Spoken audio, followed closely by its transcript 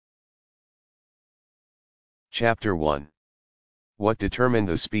Chapter 1. What determined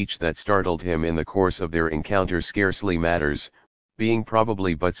the speech that startled him in the course of their encounter scarcely matters, being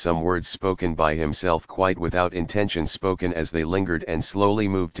probably but some words spoken by himself quite without intention, spoken as they lingered and slowly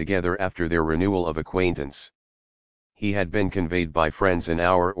moved together after their renewal of acquaintance. He had been conveyed by friends an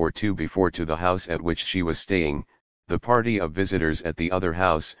hour or two before to the house at which she was staying, the party of visitors at the other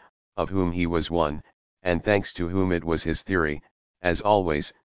house, of whom he was one, and thanks to whom it was his theory, as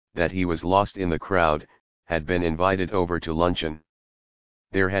always, that he was lost in the crowd, had been invited over to luncheon.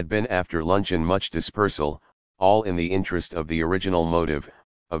 There had been after luncheon much dispersal, all in the interest of the original motive,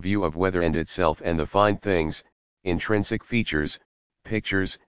 a view of Weatherend itself and the fine things, intrinsic features,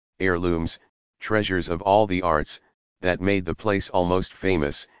 pictures, heirlooms, treasures of all the arts, that made the place almost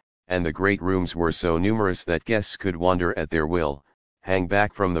famous, and the great rooms were so numerous that guests could wander at their will, hang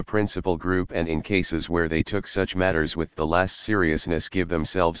back from the principal group, and in cases where they took such matters with the last seriousness give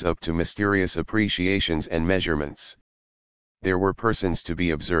themselves up to mysterious appreciations and measurements. There were persons to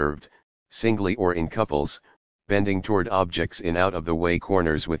be observed, singly or in couples, bending toward objects in out-of-the-way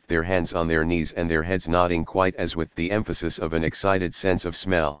corners with their hands on their knees and their heads nodding quite as with the emphasis of an excited sense of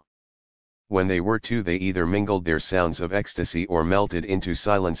smell. When they were two, they either mingled their sounds of ecstasy or melted into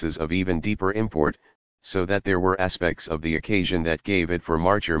silences of even deeper import, so that there were aspects of the occasion that gave it for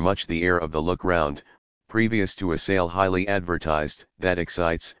Marcher much the air of the look round, previous to a sale highly advertised, that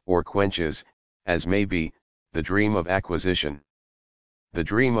excites or quenches, as may be, the dream of acquisition. The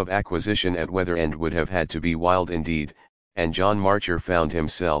dream of acquisition at Weatherend would have had to be wild indeed, and John Marcher found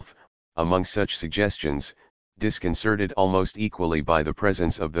himself, among such suggestions, disconcerted almost equally by the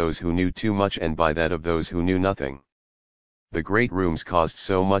presence of those who knew too much and by that of those who knew nothing. The great rooms caused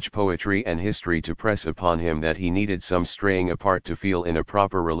so much poetry and history to press upon him that he needed some straying apart to feel in a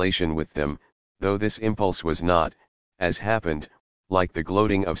proper relation with them, though this impulse was not, as happened, like the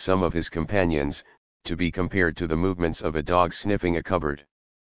gloating of some of his companions, to be compared to the movements of a dog sniffing a cupboard.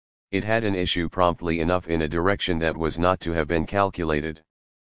 It had an issue promptly enough in a direction that was not to have been calculated.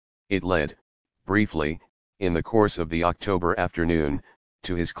 It led, briefly, in the course of the October afternoon,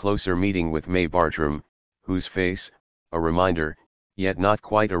 to his closer meeting with May Bartram, whose face, a reminder, yet not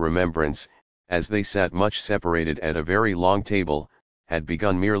quite a remembrance, as they sat much separated at a very long table, had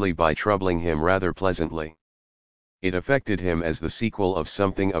begun merely by troubling him rather pleasantly. It affected him as the sequel of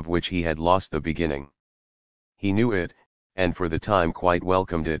something of which he had lost the beginning. He knew it, and for the time quite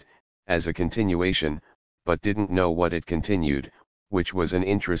welcomed it, as a continuation, but didn't know what it continued, which was an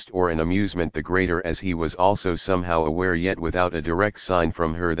interest or an amusement the greater as he was also somehow aware, yet without a direct sign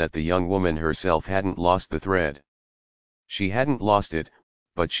from her, that the young woman herself hadn't lost the thread. She hadn't lost it,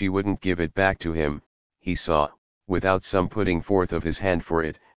 but she wouldn't give it back to him, he saw, without some putting forth of his hand for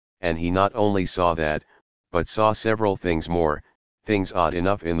it, and he not only saw that, but saw several things more, things odd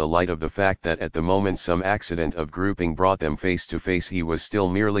enough in the light of the fact that at the moment some accident of grouping brought them face to face. He was still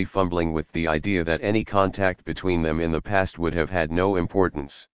merely fumbling with the idea that any contact between them in the past would have had no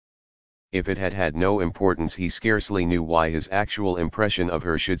importance. If it had had no importance, he scarcely knew why his actual impression of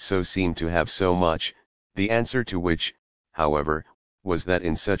her should so seem to have so much, the answer to which, however, was that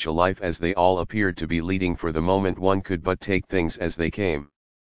in such a life as they all appeared to be leading for the moment, one could but take things as they came.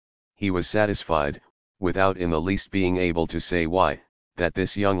 He was satisfied, without in the least being able to say why, that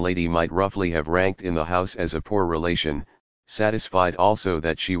this young lady might roughly have ranked in the house as a poor relation, satisfied also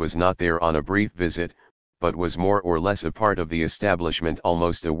that she was not there on a brief visit, but was more or less a part of the establishment,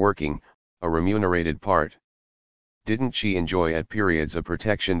 almost a working, a remunerated part. Didn't she enjoy at periods a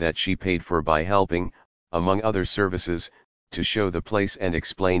protection that she paid for by helping, among other services, to show the place and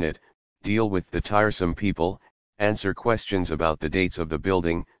explain it, deal with the tiresome people, answer questions about the dates of the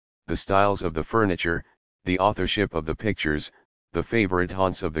building, the styles of the furniture, the authorship of the pictures, the favorite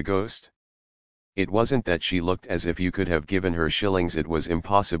haunts of the ghost? It wasn't that she looked as if you could have given her shillings, it was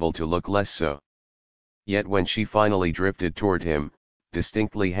impossible to look less so. Yet when she finally drifted toward him,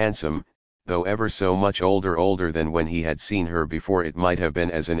 distinctly handsome, though ever so much older than when he had seen her before, it might have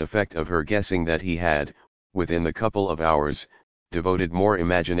been as an effect of her guessing that he had, within the couple of hours, devoted more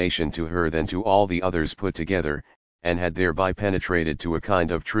imagination to her than to all the others put together, and had thereby penetrated to a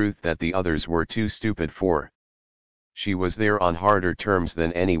kind of truth that the others were too stupid for. She was there on harder terms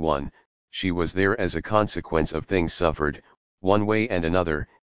than anyone, she was there as a consequence of things suffered, one way and another,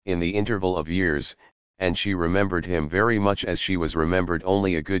 in the interval of years, and she remembered him very much as she was remembered,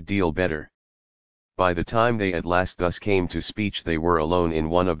 only a good deal better. By the time they at last thus came to speech, they were alone in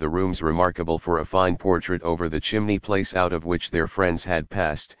one of the rooms remarkable for a fine portrait over the chimney place out of which their friends had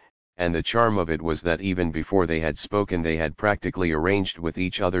passed, and the charm of it was that even before they had spoken they had practically arranged with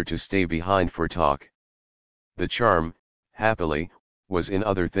each other to stay behind for talk. The charm, happily, was in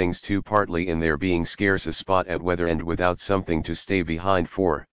other things too, partly in there being scarce a spot at weather end without something to stay behind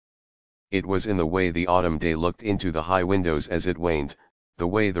for. It was in the way the autumn day looked into the high windows as it waned, the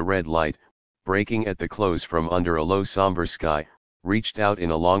way the red light, breaking at the close from under a low somber sky, reached out in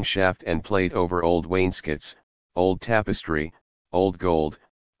a long shaft and played over old wainscots, old tapestry, old gold,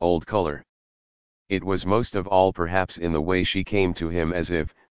 old color. It was most of all perhaps in the way she came to him, as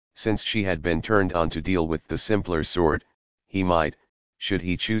if, since she had been turned on to deal with the simpler sort, he might, should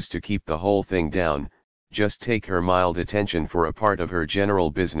he choose to keep the whole thing down, just take her mild attention for a part of her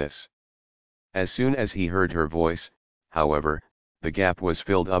general business. As soon as he heard her voice, however, the gap was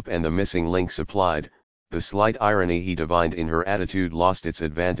filled up and the missing link supplied, the slight irony he divined in her attitude lost its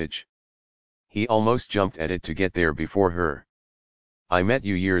advantage. He almost jumped at it to get there before her. "I met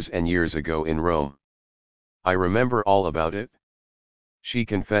you years and years ago in Rome. I remember all about it." She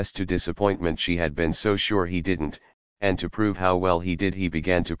confessed to disappointment she had been so sure he didn't, and to prove how well he did he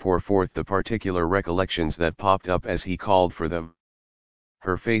began to pour forth the particular recollections that popped up as he called for them.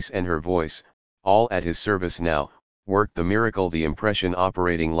 Her face and her voice, all at his service now, worked the miracle, the impression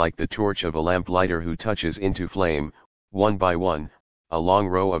operating like the torch of a lamplighter who touches into flame, one by one, a long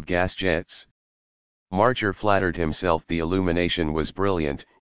row of gas jets. Marcher flattered himself the illumination was brilliant,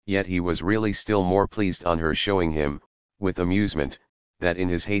 yet he was really still more pleased on her showing him, with amusement, that in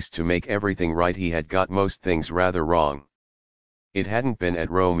his haste to make everything right he had got most things rather wrong. It hadn't been at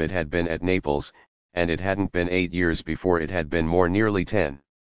Rome, it had been at Naples, and it hadn't been 8 years before, it had been more nearly 10.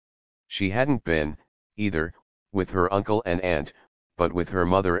 She hadn't been, either, with her uncle and aunt, but with her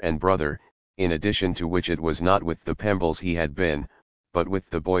mother and brother, in addition to which it was not with the Pembles he had been, but with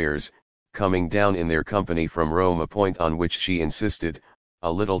the Boyers, coming down in their company from Rome, a point on which she insisted,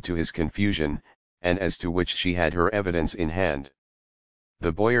 a little to his confusion, and as to which she had her evidence in hand.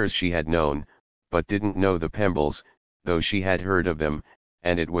 The Boyers she had known, but didn't know the Pembles, though she had heard of them,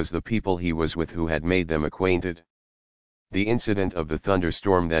 and it was the people he was with who had made them acquainted. The incident of the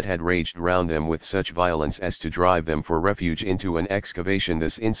thunderstorm that had raged round them with such violence as to drive them for refuge into an excavation,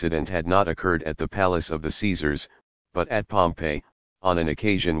 this incident had not occurred at the palace of the Caesars, but at Pompeii, on an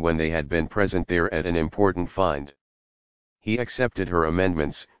occasion when they had been present there at an important find. He accepted her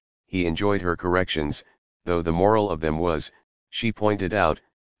amendments, he enjoyed her corrections, though the moral of them was, she pointed out,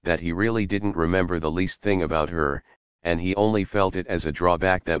 that he really didn't remember the least thing about her, and he only felt it as a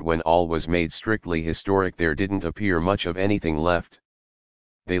drawback that when all was made strictly historic there didn't appear much of anything left.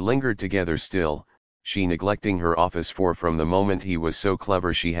 They lingered together still, she neglecting her office, for from the moment he was so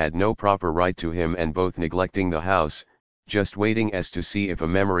clever she had no proper right to him, and both neglecting the house, just waiting as to see if a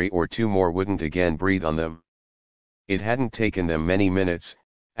memory or two more wouldn't again breathe on them. It hadn't taken them many minutes,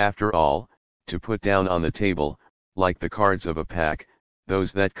 after all, to put down on the table, like the cards of a pack,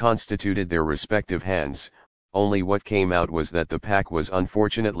 those that constituted their respective hands. Only what came out was that the pack was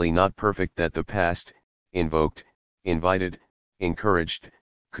unfortunately not perfect, that the past, invoked, invited, encouraged,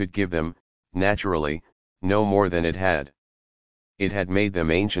 could give them, naturally, no more than it had. It had made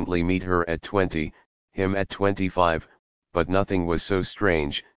them anciently meet, her at 20, him at 25, but nothing was so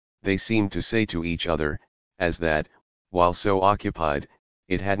strange, they seemed to say to each other, as that, while so occupied,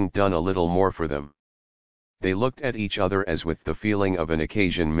 it hadn't done a little more for them. They looked at each other as with the feeling of an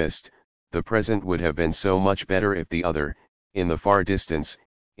occasion missed. The present would have been so much better if the other, in the far distance,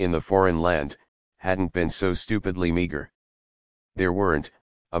 in the foreign land, hadn't been so stupidly meager. There weren't,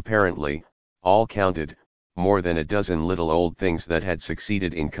 apparently, all counted, more than a dozen little old things that had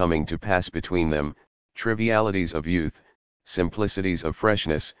succeeded in coming to pass between them, trivialities of youth, simplicities of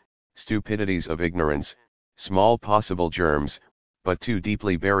freshness, stupidities of ignorance, small possible germs, but too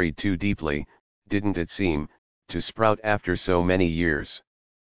deeply buried, too deeply, didn't it seem, to sprout after so many years.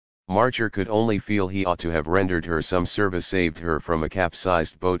 Marcher could only feel he ought to have rendered her some service, saved her from a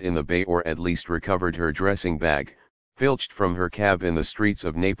capsized boat in the bay, or at least recovered her dressing bag, filched from her cab in the streets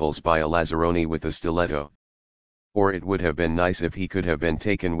of Naples by a lazzaroni with a stiletto. Or it would have been nice if he could have been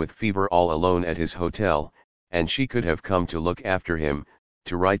taken with fever all alone at his hotel, and she could have come to look after him,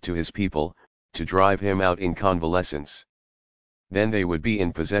 to write to his people, to drive him out in convalescence. Then they would be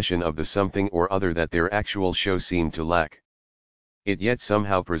in possession of the something or other that their actual show seemed to lack. It yet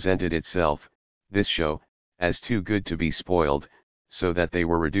somehow presented itself, this show, as too good to be spoiled, so that they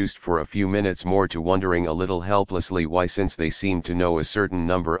were reduced for a few minutes more to wondering a little helplessly why, since they seemed to know a certain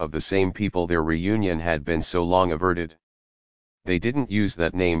number of the same people, their reunion had been so long averted. They didn't use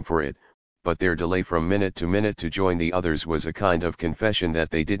that name for it, but their delay from minute to join the others was a kind of confession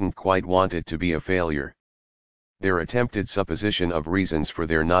that they didn't quite want it to be a failure. Their attempted supposition of reasons for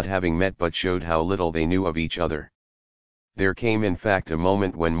their not having met but showed how little they knew of each other. There came in fact a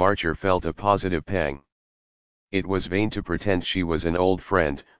moment when Marcher felt a positive pang. It was vain to pretend she was an old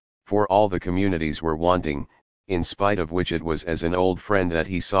friend, for all the communities were wanting, in spite of which it was as an old friend that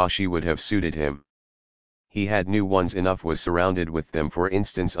he saw she would have suited him. He had new ones enough, was surrounded with them, for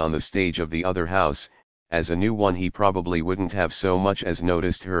instance on the stage of the other house. As a new one he probably wouldn't have so much as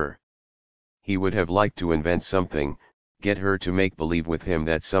noticed her. He would have liked to invent something, get her to make believe with him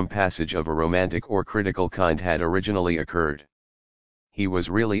that some passage of a romantic or critical kind had originally occurred. He was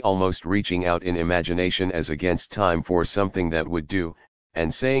really almost reaching out in imagination as against time for something that would do,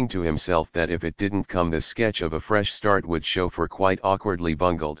 and saying to himself that if it didn't come the sketch of a fresh start would show for quite awkwardly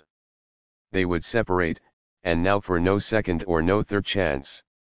bungled. They would separate, and now for no second or no third chance.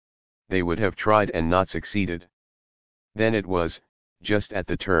 They would have tried and not succeeded. Then it was, just at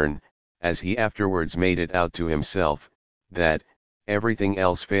the turn, as he afterwards made it out to himself, that, everything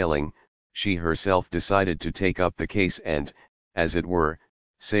else failing, she herself decided to take up the case and, as it were,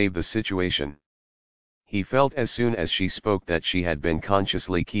 save the situation. He felt as soon as she spoke that she had been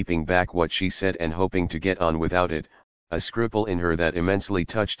consciously keeping back what she said and hoping to get on without it, a scruple in her that immensely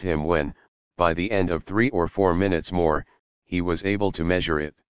touched him when, by the end of 3 or 4 minutes more, he was able to measure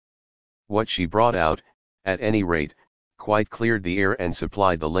it. What she brought out, at any rate, quite cleared the air and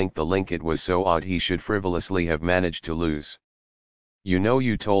supplied the link it was so odd he should frivolously have managed to lose. You know,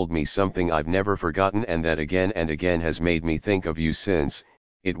 you told me something I've never forgotten and that again and again has made me think of you since.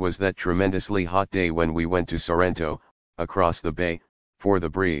 It was that tremendously hot day when we went to Sorrento, across the bay, for the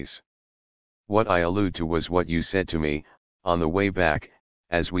breeze. What I allude to was what you said to me, on the way back,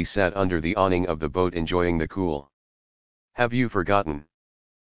 as we sat under the awning of the boat enjoying the cool. Have you forgotten?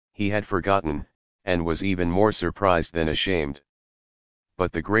 He had forgotten, and was even more surprised than ashamed.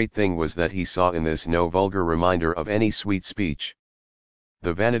 But the great thing was that he saw in this no vulgar reminder of any sweet speech.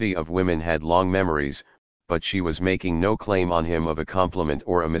 The vanity of women had long memories, but she was making no claim on him of a compliment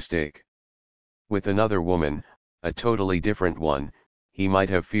or a mistake. With another woman, a totally different one, he might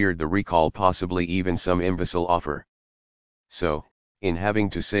have feared the recall, possibly even some imbecile offer. So, in having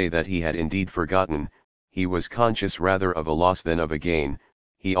to say that he had indeed forgotten, he was conscious rather of a loss than of a gain.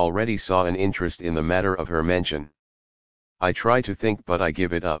 He already saw an interest in the matter of her mention. I try to think, but I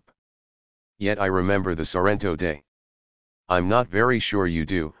give it up. Yet I remember the Sorrento day. I'm not very sure you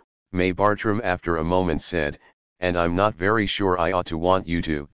do, May Bartram after a moment said, and I'm not very sure I ought to want you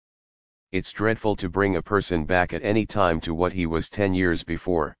to. It's dreadful to bring a person back at any time to what he was 10 years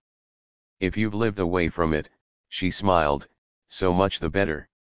before. If you've lived away from it, she smiled, so much the better.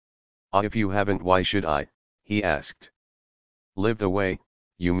 Ah, if you haven't, why should I? He asked. Lived away,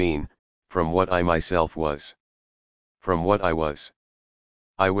 you mean, from what I myself was. From what I was.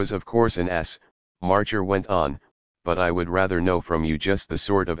 I was of course an ass, Marcher went on, but I would rather know from you just the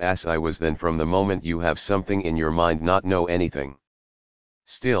sort of ass I was than from the moment you have something in your mind not know anything.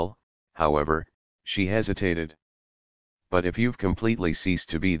 Still, however, she hesitated. But if you've completely ceased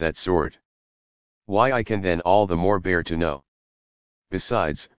to be that sort, why I can then all the more bear to know.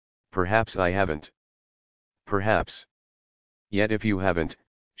 Besides, perhaps I haven't. Perhaps. Yet if you haven't,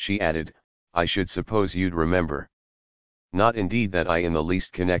 she added, I should suppose you'd remember. Not indeed that I in the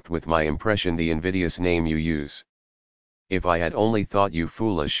least connect with my impression the invidious name you use. If I had only thought you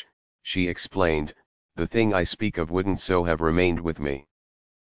foolish, she explained, the thing I speak of wouldn't so have remained with me.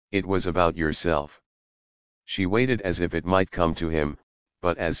 It was about yourself. She waited as if it might come to him,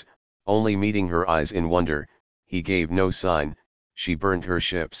 but as, only meeting her eyes in wonder, he gave no sign, she burned her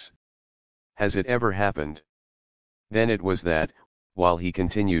ships. Has it ever happened? Then it was that, while he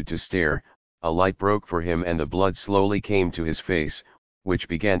continued to stare, a light broke for him and the blood slowly came to his face, which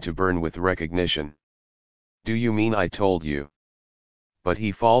began to burn with recognition. Do you mean I told you? But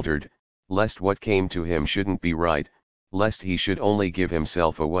he faltered, lest what came to him shouldn't be right, lest he should only give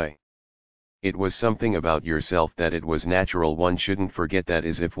himself away. It was something about yourself that it was natural one shouldn't forget, that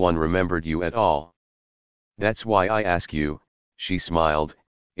is if one remembered you at all. That's why I ask you, she smiled,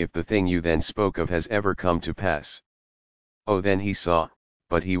 if the thing you then spoke of has ever come to pass. Oh, then he saw,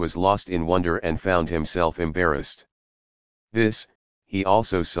 but he was lost in wonder and found himself embarrassed. This, he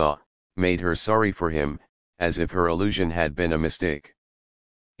also saw, made her sorry for him, as if her allusion had been a mistake.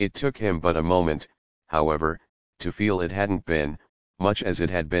 It took him but a moment, however, to feel it hadn't been, much as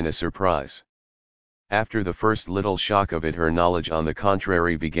it had been a surprise. After the first little shock of it, her knowledge on the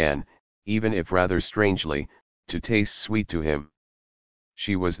contrary began, even if rather strangely, to taste sweet to him.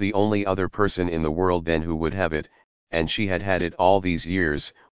 She was the only other person in the world then who would have it, and she had had it all these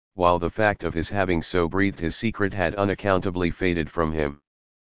years, while the fact of his having so breathed his secret had unaccountably faded from him.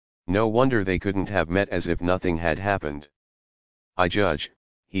 No wonder they couldn't have met as if nothing had happened. I judge,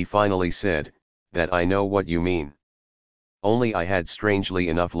 he finally said, that I know what you mean. Only I had strangely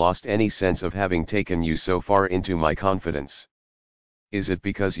enough lost any sense of having taken you so far into my confidence. Is it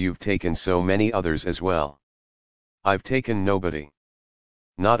because you've taken so many others as well? I've taken nobody.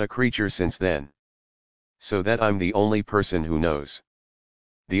 Not a creature since then. So that I'm the only person who knows.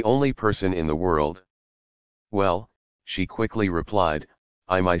 The only person in the world. Well, she quickly replied,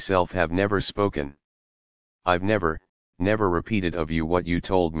 I myself have never spoken. I've never repeated of you what you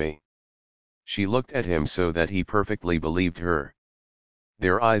told me. She looked at him so that he perfectly believed her.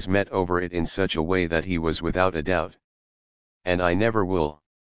 Their eyes met over it in such a way that he was without a doubt. And I never will.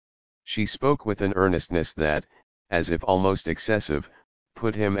 She spoke with an earnestness that, as if almost excessive,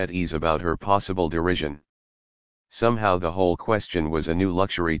 put him at ease about her possible derision. Somehow the whole question was a new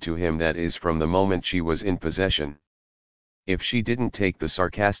luxury to him, that is, from the moment she was in possession. If she didn't take the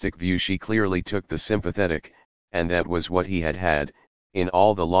sarcastic view, she clearly took the sympathetic, and that was what he had had, in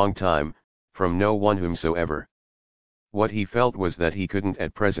all the long time, from no one whomsoever. What he felt was that he couldn't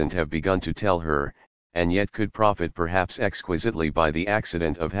at present have begun to tell her, and yet could profit perhaps exquisitely by the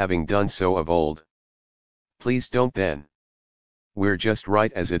accident of having done so of old. Please don't then. We're just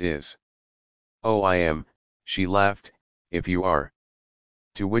right as it is. Oh, I am, she laughed, if you are.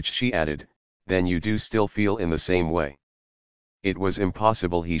 To which she added, then you do still feel in the same way. It was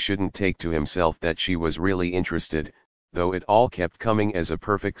impossible he shouldn't take to himself that she was really interested, though it all kept coming as a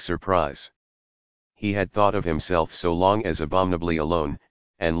perfect surprise. He had thought of himself so long as abominably alone,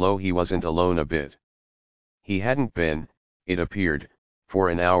 and lo, he wasn't alone a bit. He hadn't been, it appeared, for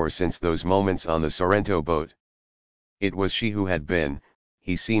an hour since those moments on the Sorrento boat. It was she who had been,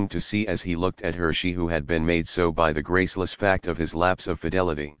 he seemed to see as he looked at her, she who had been made so by the graceless fact of his lapse of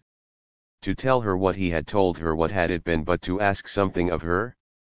fidelity. To tell her what he had told her, what had it been but to ask something of her?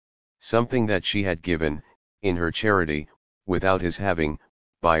 Something that she had given, in her charity, without his having,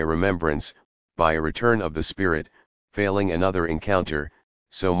 by a remembrance, by a return of the spirit, failing another encounter,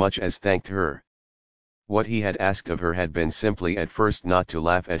 so much as thanked her. What he had asked of her had been simply at first not to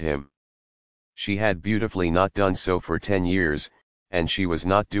laugh at him. She had beautifully not done so for 10 years, and she was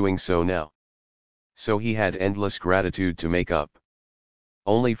not doing so now. So he had endless gratitude to make up.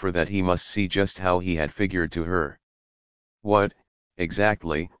 Only for that he must see just how he had figured to her. What,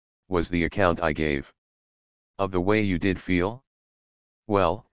 exactly, was the account I gave? Of the way you did feel?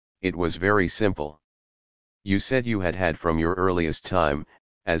 Well, it was very simple. You said you had had from your earliest time,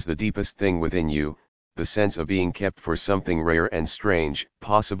 as the deepest thing within you, the sense of being kept for something rare and strange,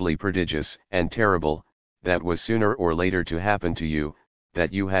 possibly prodigious and terrible, that was sooner or later to happen to you,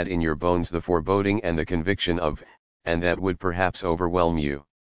 that you had in your bones the foreboding and the conviction of, and that would perhaps overwhelm you.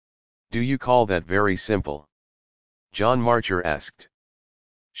 Do you call that very simple? John Marcher asked.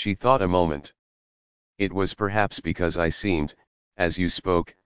 She thought a moment. It was perhaps because I seemed, as you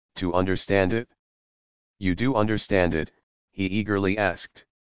spoke, to understand it? You do understand it? He eagerly asked.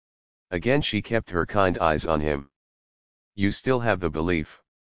 Again she kept her kind eyes on him. You still have the belief?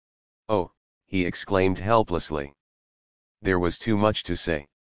 Oh, he exclaimed helplessly. There was too much to say.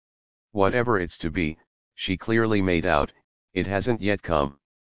 Whatever it's to be, she clearly made out, it hasn't yet come.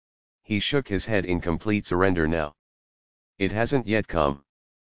 He shook his head in complete surrender now. It hasn't yet come.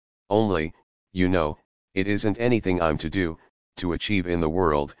 Only, you know, it isn't anything I'm to do, to achieve in the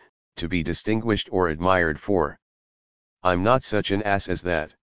world, to be distinguished or admired for. I'm not such an ass as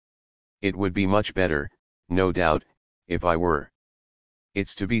that. It would be much better, no doubt, if I were.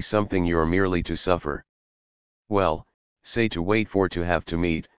 It's to be something you're merely to suffer. Well, say to wait for, to have, to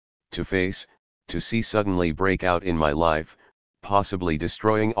meet, to face, to see suddenly break out in my life, possibly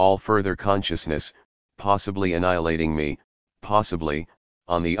destroying all further consciousness, possibly annihilating me, possibly,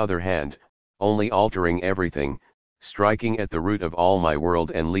 on the other hand, only altering everything, striking at the root of all my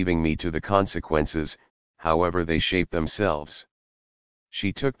world and leaving me to the consequences, however they shape themselves.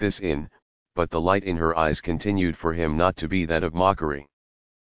 She took this in, but the light in her eyes continued for him not to be that of mockery.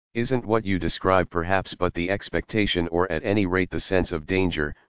 Isn't what you describe perhaps but the expectation, or at any rate the sense of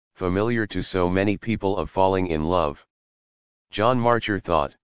danger, familiar to so many people, of falling in love? John Marcher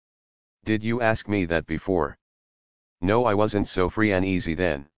thought. Did you ask me that before? No, I wasn't so free and easy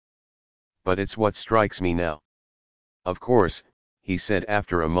then. But it's what strikes me now. Of course, he said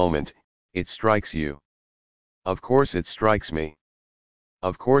after a moment, it strikes you. Of course it strikes me.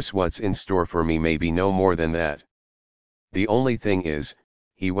 Of course what's in store for me may be no more than that. The only thing is,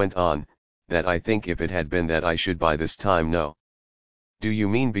 he went on, that I think if it had been that I should by this time know. Do you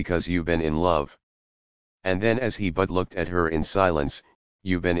mean because you've been in love? And then as he but looked at her in silence,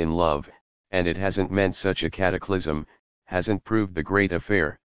 you've been in love, and it hasn't meant such a cataclysm, hasn't proved the great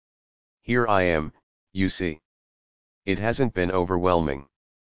affair. Here I am, you see. It hasn't been overwhelming.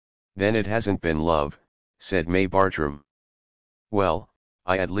 Then it hasn't been love, said May Bartram. Well,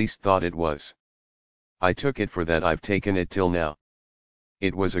 I at least thought it was. I took it for that I've taken it till now.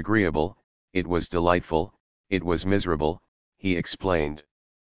 It was agreeable, it was delightful, it was miserable, he explained.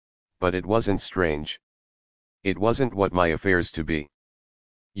 But it wasn't strange. It wasn't what my affair's to be.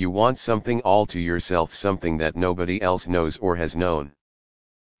 You want something all to yourself, something that nobody else knows or has known.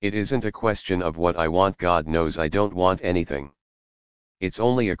 It isn't a question of what I want, God knows I don't want anything. It's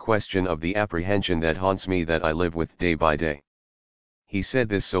only a question of the apprehension that haunts me, that I live with day by day. He said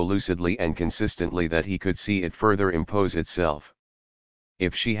this so lucidly and consistently that he could see it further impose itself.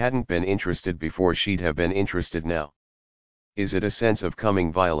 If she hadn't been interested before, she'd have been interested now. Is it a sense of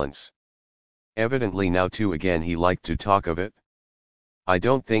coming violence? Evidently now too again he liked to talk of it. I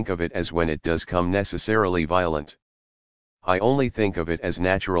don't think of it as when it does come necessarily violent. I only think of it as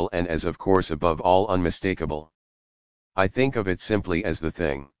natural and as of course above all unmistakable. I think of it simply as the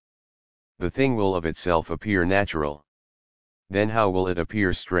thing. The thing will of itself appear natural. Then how will it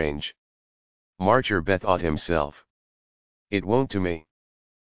appear strange? Marcher bethought himself. It won't to me.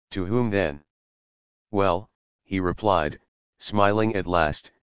 To whom then? Well, he replied, smiling at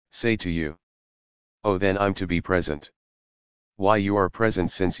last, say to you. Oh, then I'm to be present. Why, you are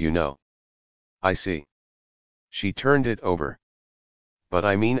present since you know. I see. She turned it over. But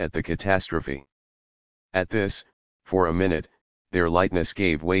I mean at the catastrophe. At this, for a minute, their lightness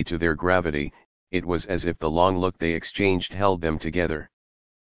gave way to their gravity. It was as if the long look they exchanged held them together.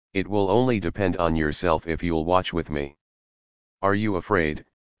 It will only depend on yourself if you'll watch with me. Are you afraid?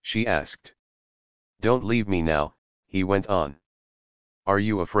 She asked. Don't leave me now, he went on. Are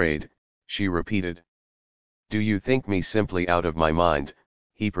you afraid? She repeated. Do you think me simply out of my mind?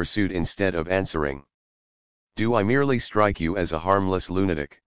 He pursued instead of answering. Do I merely strike you as a harmless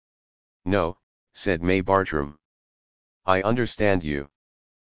lunatic? No, said May Bartram. I understand you.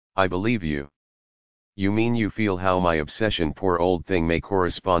 I believe you. You mean you feel how my obsession, poor old thing, may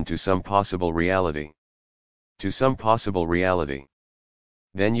correspond to some possible reality. To some possible reality.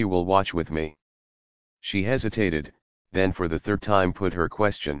 Then you will watch with me. She hesitated, then for the third time put her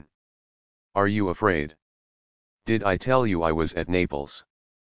question. Are you afraid? Did I tell you I was at Naples?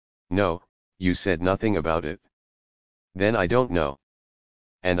 No, you said nothing about it. Then I don't know.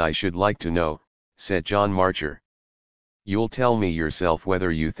 And I should like to know, said John Marcher. You'll tell me yourself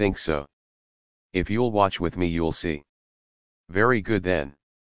whether you think so. If you'll watch with me you'll see. Very good then.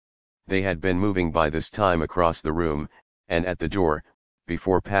 They had been moving by this time across the room, and at the door,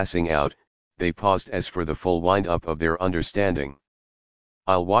 before passing out, they paused as for the full wind-up of their understanding.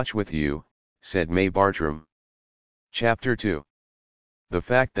 I'll watch with you, said May Bartram. Chapter 2. The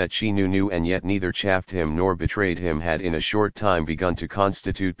fact that she knew and yet neither chaffed him nor betrayed him had in a short time begun to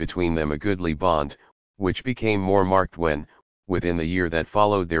constitute between them a goodly bond, which became more marked when, within the year that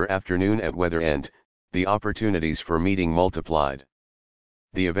followed their afternoon at Weather End, the opportunities for meeting multiplied.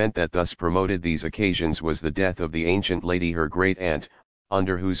 The event that thus promoted these occasions was the death of the ancient lady, her great-aunt,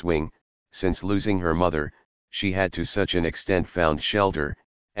 under whose wing, since losing her mother, she had to such an extent found shelter,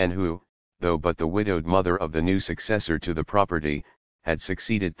 and who, though but the widowed mother of the new successor to the property, had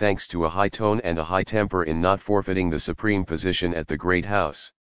succeeded thanks to a high tone and a high temper in not forfeiting the supreme position at the great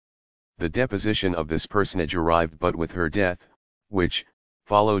house. The deposition of this personage arrived but with her death, which,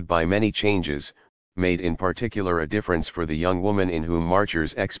 followed by many changes, made in particular a difference for the young woman in whom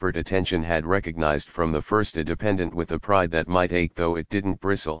Marcher's expert attention had recognized from the first a dependent with a pride that might ache though it didn't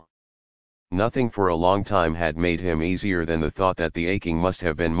bristle. Nothing for a long time had made him easier than the thought that the aching must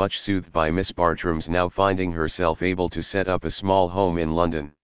have been much soothed by Miss Bartram's now finding herself able to set up a small home in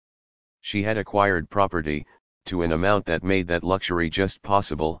London. She had acquired property, to an amount that made that luxury just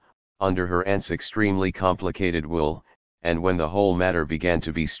possible, under her aunt's extremely complicated will, and when the whole matter began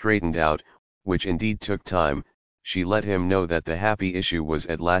to be straightened out, which indeed took time, she let him know that the happy issue was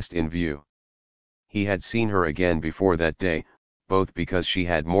at last in view. He had seen her again before that day, both because she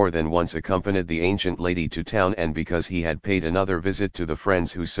had more than once accompanied the ancient lady to town and because he had paid another visit to the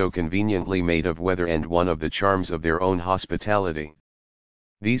friends who so conveniently made of Weather End one of the charms of their own hospitality.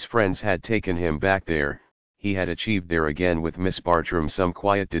 These friends had taken him back there, he had achieved there again with Miss Bartram some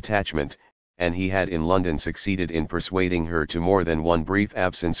quiet detachment, and he had in London succeeded in persuading her to more than one brief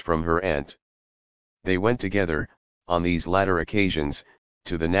absence from her aunt. They went together, on these latter occasions,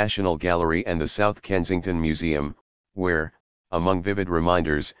 to the National Gallery and the South Kensington Museum, where, among vivid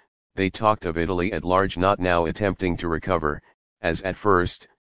reminders, they talked of Italy at large, not now attempting to recover, as at first,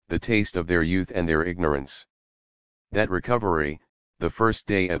 the taste of their youth and their ignorance. That recovery, the first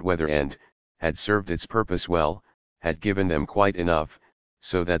day at Weather End, had served its purpose well, had given them quite enough,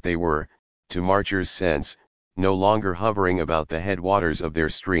 so that they were, to Marcher's sense, no longer hovering about the headwaters of their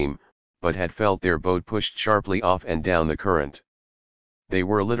stream, but had felt their boat pushed sharply off and down the current. They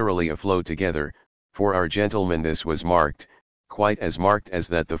were literally afloat together. For our gentleman this was marked, quite as marked as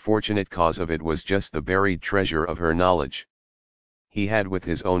that the fortunate cause of it was just the buried treasure of her knowledge. He had with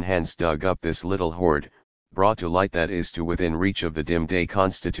his own hands dug up this little hoard, brought to light that is to within reach of the dim day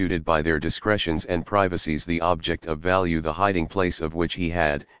constituted by their discretions and privacies the object of value, the hiding place of which he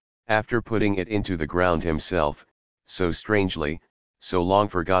had, after putting it into the ground himself, so strangely, so long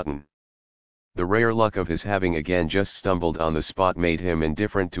forgotten. The rare luck of his having again just stumbled on the spot made him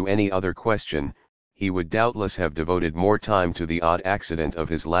indifferent to any other question. He would doubtless have devoted more time to the odd accident of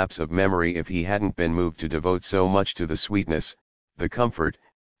his lapse of memory if he hadn't been moved to devote so much to the sweetness, the comfort,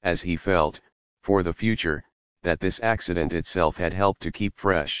 as he felt, for the future, that this accident itself had helped to keep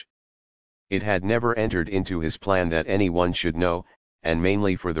fresh. It had never entered into his plan that anyone should know, and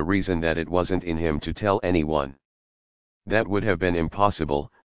mainly for the reason that it wasn't in him to tell anyone. That would have been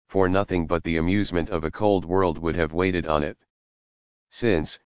impossible, for nothing but the amusement of a cold world would have waited on it.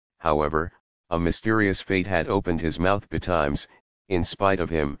 Since, however, a mysterious fate had opened his mouth betimes, in spite of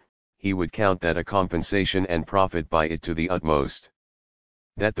him, he would count that a compensation and profit by it to the utmost.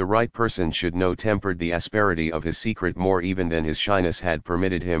 That the right person should know tempered the asperity of his secret more even than his shyness had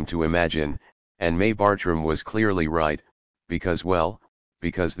permitted him to imagine, and May Bartram was clearly right, because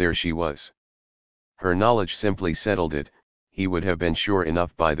there she was. Her knowledge simply settled it. He would have been sure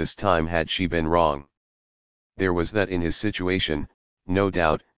enough by this time had she been wrong. There was that in his situation, no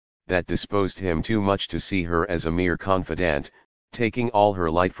doubt, that disposed him too much to see her as a mere confidante, taking all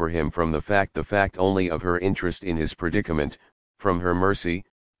her light for him from the fact only of her interest in his predicament, from her mercy,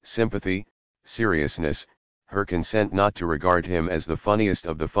 sympathy, seriousness, her consent not to regard him as the funniest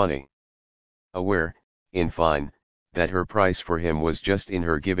of the funny. Aware, in fine, that her price for him was just in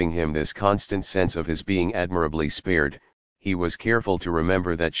her giving him this constant sense of his being admirably spared, he was careful to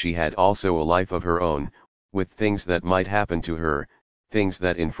remember that she had also a life of her own, with things that might happen to her, things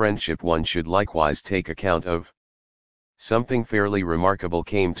that in friendship one should likewise take account of. Something fairly remarkable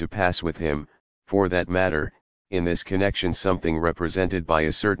came to pass with him, for that matter, in this connection, something represented by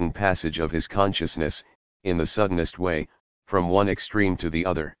a certain passage of his consciousness, in the suddenest way, from one extreme to the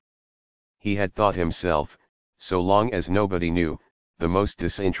other. He had thought himself, so long as nobody knew, the most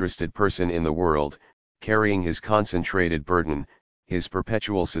disinterested person in the world, carrying his concentrated burden, his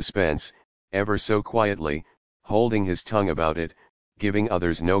perpetual suspense, ever so quietly, holding his tongue about it, giving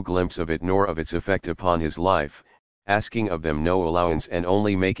others no glimpse of it nor of its effect upon his life, asking of them no allowance and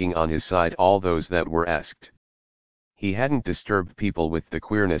only making on his side all those that were asked. He hadn't disturbed people with the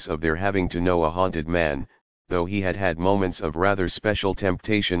queerness of their having to know a haunted man, though he had had moments of rather special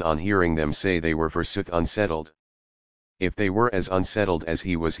temptation on hearing them say they were forsooth unsettled. If they were as unsettled as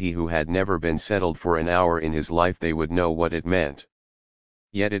he was, he who had never been settled for an hour in his life, they would know what it meant.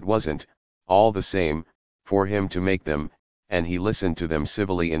 Yet it wasn't, all the same, for him to make them, and he listened to them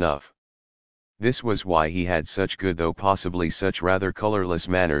civilly enough. This was why he had such good though possibly such rather colourless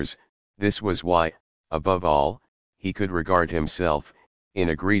manners, this was why, above all, he could regard himself, in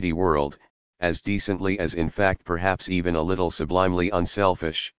a greedy world, as decently as in fact perhaps even a little sublimely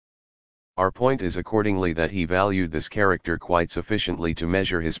unselfish. Our point is accordingly that he valued this character quite sufficiently to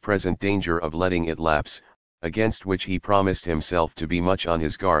measure his present danger of letting it lapse, against which he promised himself to be much on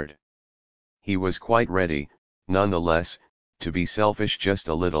his guard. He was quite ready, none the less, to be selfish just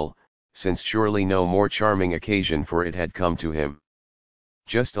a little, since surely no more charming occasion for it had come to him.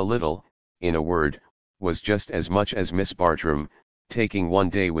 Just a little, in a word, was just as much as Miss Bartram, taking one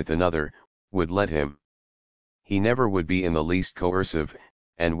day with another, would let him. He never would be in the least coercive,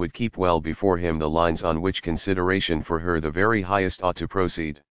 and would keep well before him the lines on which consideration for her the very highest ought to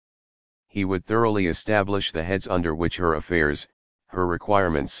proceed. He would thoroughly establish the heads under which her affairs, her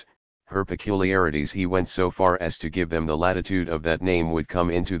requirements, her peculiarities, he went so far as to give them the latitude of that name, would come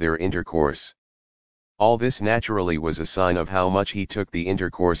into their intercourse. All this naturally was a sign of how much he took the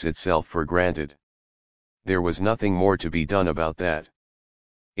intercourse itself for granted. There was nothing more to be done about that.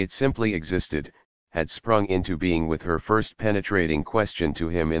 It simply existed, had sprung into being with her first penetrating question to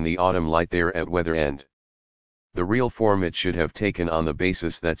him in the autumn light there at Weather End. The real form it should have taken on the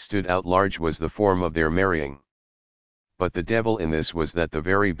basis that stood out large was the form of their marrying. But the devil in this was that the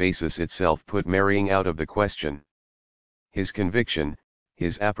very basis itself put marrying out of the question. His conviction,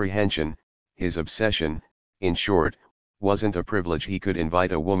 his apprehension, his obsession, in short, wasn't a privilege he could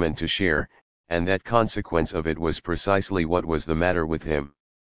invite a woman to share, and that consequence of it was precisely what was the matter with him.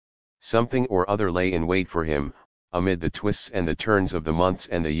 Something or other lay in wait for him, amid the twists and the turns of the months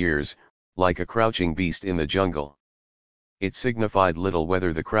and the years, like a crouching beast in the jungle. It signified little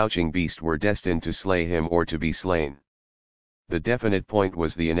whether the crouching beast were destined to slay him or to be slain. The definite point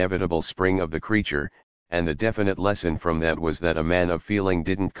was the inevitable spring of the creature, and the definite lesson from that was that a man of feeling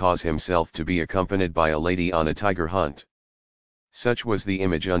didn't cause himself to be accompanied by a lady on a tiger hunt. Such was the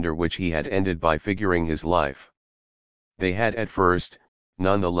image under which he had ended by figuring his life. They had at first,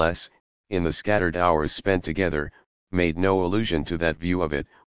 nonetheless, in the scattered hours spent together, made no allusion to that view of it,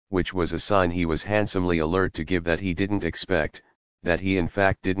 which was a sign he was handsomely alert to give that he didn't expect, that he in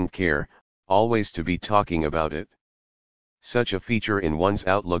fact didn't care, always to be talking about it. Such a feature in one's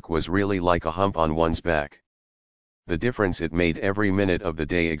outlook was really like a hump on one's back. The difference it made every minute of the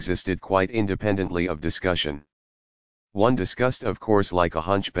day existed quite independently of discussion. One discussed of course like a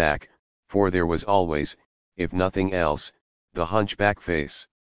hunchback, for there was always, if nothing else, the hunchback face.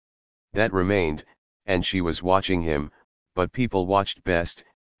 That remained, and she was watching him, but people watched best,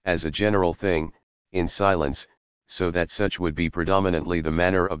 as a general thing, in silence, so that such would be predominantly the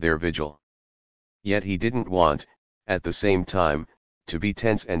manner of their vigil. Yet he didn't want, at the same time, to be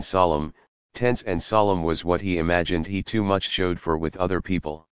tense and solemn. Tense and solemn was what he imagined he too much showed for with other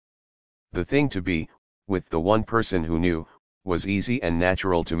people. The thing to be, with the one person who knew, was easy and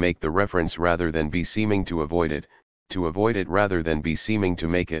natural to make the reference rather than be seeming to avoid it rather than be seeming to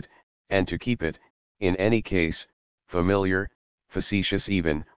make it, and to keep it, in any case, familiar, facetious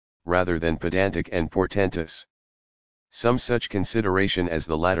even, rather than pedantic and portentous. Some such consideration as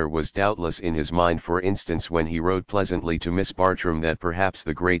the latter was doubtless in his mind, for instance when he wrote pleasantly to Miss Bartram that perhaps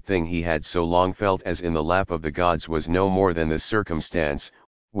the great thing he had so long felt as in the lap of the gods was no more than this circumstance,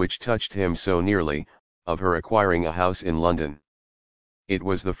 which touched him so nearly, of her acquiring a house in London. It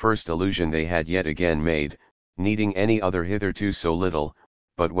was the first allusion they had yet again made, needing any other hitherto so little,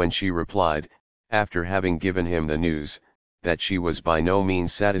 but when she replied, after having given him the news, that she was by no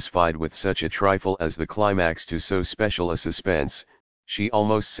means satisfied with such a trifle as the climax to so special a suspense, she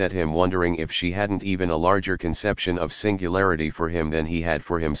almost set him wondering if she hadn't even a larger conception of singularity for him than he had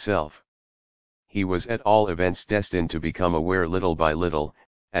for himself. He was at all events destined to become aware little by little,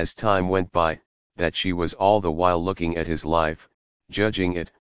 as time went by, that she was all the while looking at his life, judging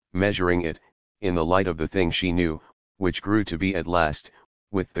it, measuring it, in the light of the thing she knew, which grew to be at last,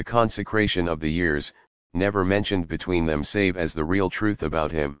 with the consecration of the years, never mentioned between them save as the real truth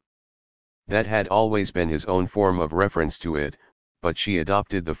about him. That had always been his own form of reference to it, but she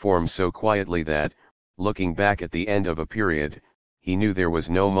adopted the form so quietly that, looking back at the end of a period, he knew there was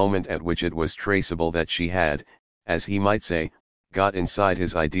no moment at which it was traceable that she had, as he might say, got inside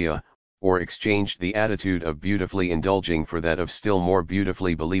his idea, or exchanged the attitude of beautifully indulging for that of still more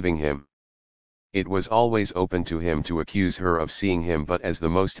beautifully believing him. It was always open to him to accuse her of seeing him but as the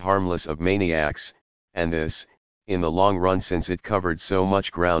most harmless of maniacs, and this, in the long run since it covered so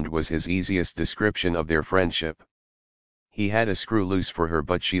much ground, was his easiest description of their friendship. He had a screw loose for her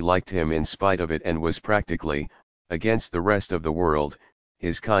but she liked him in spite of it and was practically, against the rest of the world,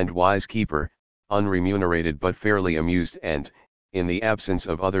 his kind wise keeper, unremunerated but fairly amused and, in the absence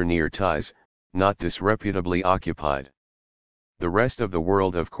of other near ties, not disreputably occupied. The rest of the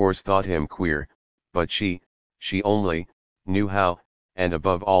world of course thought him queer, but she only, knew how, and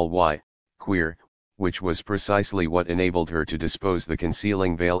above all why, queer, which was precisely what enabled her to dispose the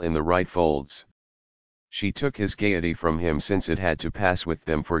concealing veil in the right folds. She took his gaiety from him since it had to pass with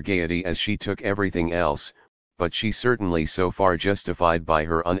them for gaiety as she took everything else, but she certainly so far justified by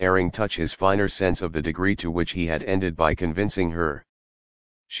her unerring touch his finer sense of the degree to which he had ended by convincing her.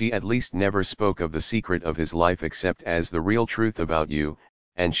 She at least never spoke of the secret of his life except as the real truth about you,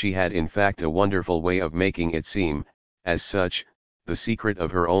 and she had in fact a wonderful way of making it seem, as such, the secret of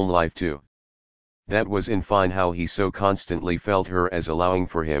her own life too. That was in fine how he so constantly felt her as allowing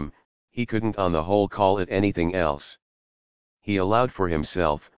for him, he couldn't on the whole call it anything else. He allowed for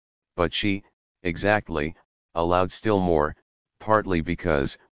himself, but she, exactly, allowed still more, partly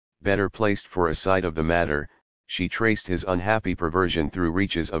because, better placed for a sight of the matter, she traced his unhappy perversion through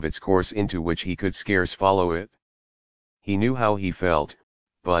reaches of its course into which he could scarce follow it. He knew how he felt,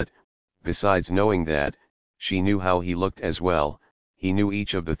 but, besides knowing that, she knew how he looked as well. He knew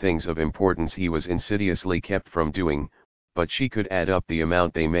each of the things of importance he was insidiously kept from doing, but she could add up the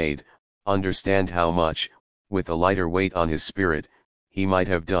amount they made, understand how much, with a lighter weight on his spirit, he might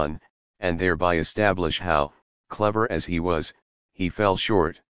have done, and thereby establish how, clever as he was, he fell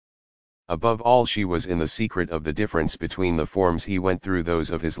short. Above all she was in the secret of the difference between the forms he went through, those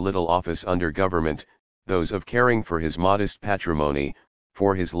of his little office under government, those of caring for his modest patrimony,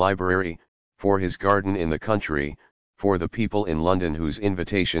 for his library, for his garden in the country, for the people in London whose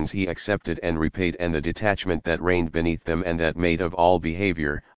invitations he accepted and repaid, and the detachment that reigned beneath them and that made of all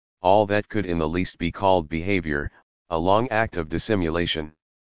behavior, all that could in the least be called behavior, a long act of dissimulation.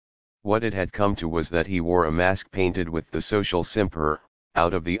 What it had come to was that he wore a mask painted with the social simper,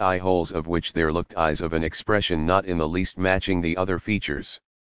 out of the eye holes of which there looked eyes of an expression not in the least matching the other features.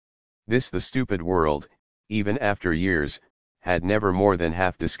 This the stupid world, even after years, had never more than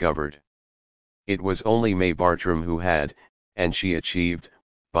half discovered. It was only May Bartram who had, and she achieved,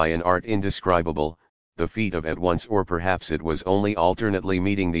 by an art indescribable, the feat of at once, or perhaps it was only alternately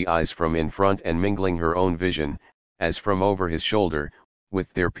meeting the eyes from in front and mingling her own vision, as from over his shoulder,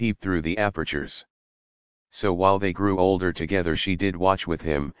 with their peep through the apertures. So while they grew older together she did watch with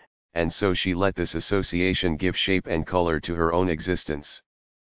him, and so she let this association give shape and color to her own existence.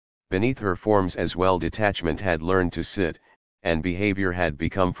 Beneath her forms as well detachment had learned to sit, and behavior had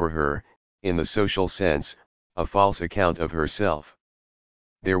become for her, in the social sense, a false account of herself.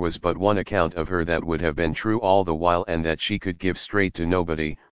 There was but one account of her that would have been true all the while, and that she could give straight to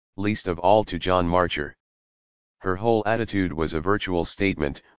nobody, least of all to John Marcher. Her whole attitude was a virtual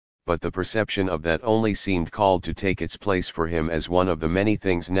statement, but the perception of that only seemed called to take its place for him as one of the many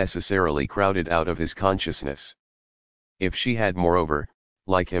things necessarily crowded out of his consciousness. If she had moreover,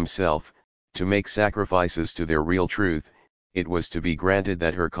 like himself, to make sacrifices to their real truth, it was to be granted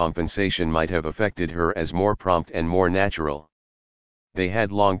that her compensation might have affected her as more prompt and more natural. They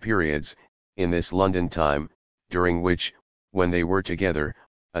had long periods, in this London time, during which, when they were together,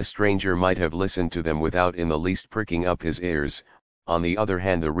 a stranger might have listened to them without in the least pricking up his ears. On the other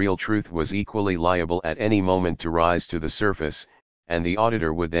hand, the real truth was equally liable at any moment to rise to the surface, and the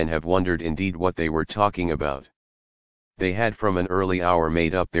auditor would then have wondered indeed what they were talking about. They had from an early hour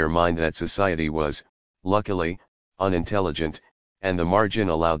made up their mind that society was, luckily, unintelligent, and the margin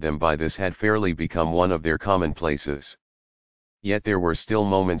allowed them by this had fairly become one of their commonplaces. Yet there were still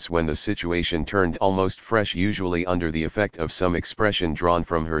moments when the situation turned almost fresh, usually under the effect of some expression drawn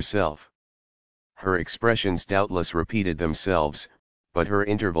from herself. Her expressions doubtless repeated themselves, but her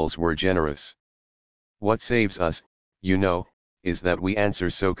intervals were generous. What saves us, you know, is that we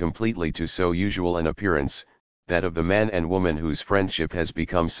answer so completely to so usual an appearance, that of the man and woman whose friendship has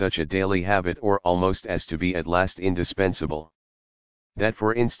become such a daily habit, or almost as to be at last indispensable. That,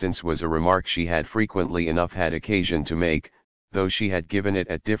 for instance, was a remark she had frequently enough had occasion to make, though she had given it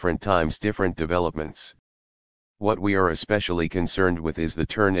at different times different developments. What we are especially concerned with is the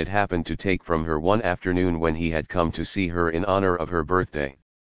turn it happened to take from her one afternoon when he had come to see her in honor of her birthday.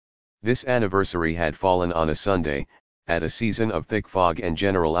 This anniversary had fallen on a Sunday, at a season of thick fog and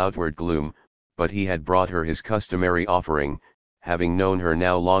general outward gloom, but he had brought her his customary offering, having known her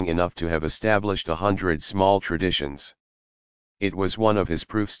now long enough to have established 100 small traditions. It was one of his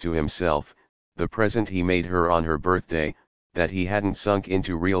proofs to himself, the present he made her on her birthday, that he hadn't sunk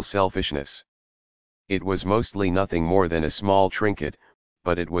into real selfishness. It was mostly nothing more than a small trinket,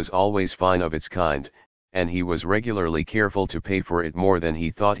 but it was always fine of its kind, and he was regularly careful to pay for it more than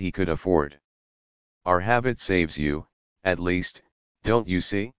he thought he could afford. Our habit saves you, at least, don't you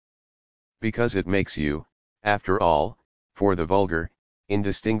see? Because it makes you, after all, for the vulgar,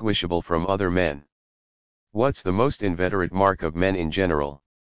 indistinguishable from other men. What's the most inveterate mark of men in general?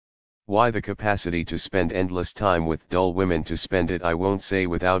 Why, the capacity to spend endless time with dull women, to spend it I won't say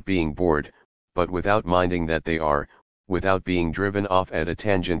without being bored, but without minding that they are, without being driven off at a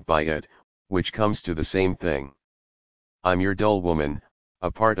tangent by it, which comes to the same thing. I'm your dull woman, a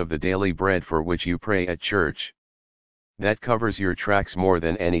part of the daily bread for which you pray at church. That covers your tracks more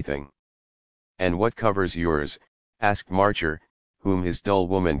than anything. And what covers yours? Asked Marcher, whom his dull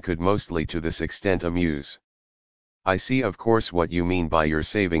woman could mostly to this extent amuse. I see of course what you mean by your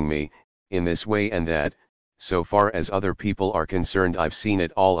saving me, in this way and that, so far as other people are concerned I've seen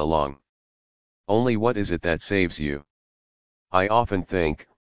it all along. Only what is it that saves you? I often think,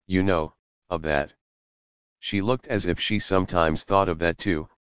 you know, of that. She looked as if she sometimes thought of that too,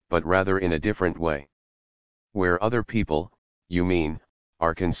 but rather in a different way. Where other people, you mean,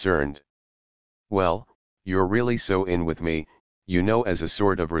 are concerned. Well, you're really so in with me, you know, as a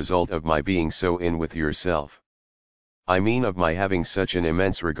sort of result of my being so in with yourself. I mean of my having such an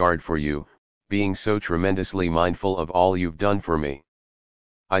immense regard for you, being so tremendously mindful of all you've done for me.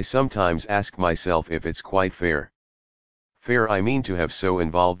 I sometimes ask myself if it's quite fair. Fair, I mean, to have so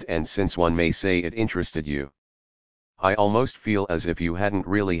involved, and since one may say it interested you. I almost feel as if you hadn't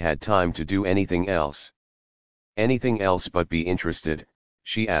really had time to do anything else. Anything else but be interested?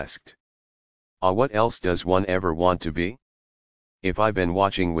 She asked. What else does one ever want to be? If I've been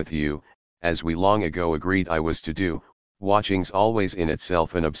watching with you, as we long ago agreed I was to do, watching's always in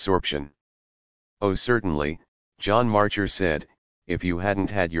itself an absorption. Oh certainly, John Marcher said, if you hadn't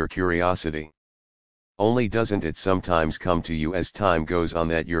had your curiosity. Only doesn't it sometimes come to you as time goes on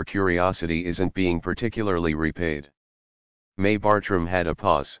that your curiosity isn't being particularly repaid? May Bartram had a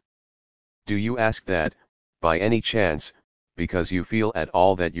pause. Do you ask that, by any chance, because you feel at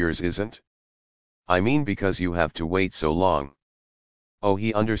all that yours isn't? I mean because you have to wait so long. Oh,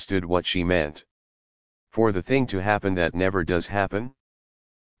 he understood what she meant. For the thing to happen that never does happen?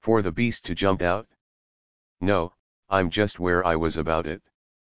 For the beast to jump out? No, I'm just where I was about it.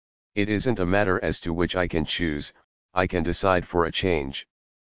 It isn't a matter as to which I can choose, I can decide for a change.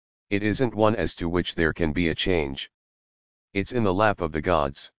 It isn't one as to which there can be a change. It's in the lap of the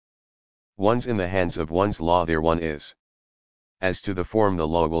gods. One's in the hands of one's law, there one is. As to the form the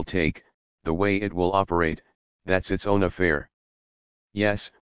law will take, the way it will operate, that's its own affair.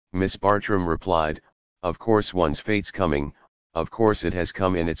 Yes, Miss Bartram replied, of course one's fate's coming, of course it has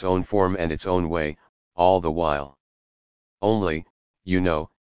come in its own form and its own way, all the while. Only, you know,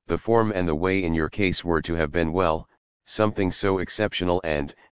 the form and the way in your case were to have been, well, something so exceptional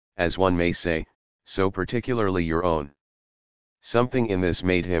and, as one may say, so particularly your own. Something in this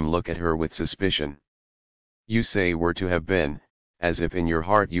made him look at her with suspicion. You say were to have been, as if in your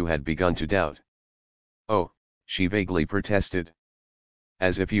heart you had begun to doubt. Oh, she vaguely protested.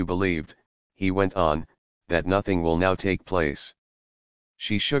 As if you believed, he went on, that nothing will now take place.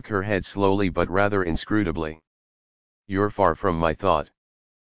 She shook her head slowly but rather inscrutably. You're far from my thought.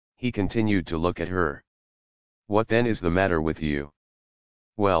 He continued to look at her. What then is the matter with you?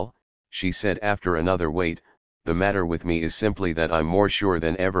 Well, she said after another wait, the matter with me is simply that I'm more sure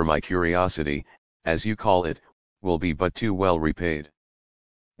than ever my curiosity, as you call it, will be but too well repaid.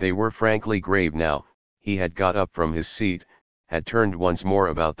 They were frankly grave now. He had got up from his seat, had turned once more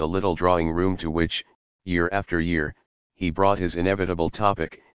about the little drawing room to which, year after year, he brought his inevitable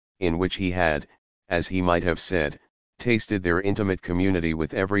topic, in which he had, as he might have said, tasted their intimate community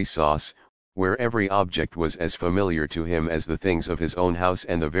with every sauce, where every object was as familiar to him as the things of his own house,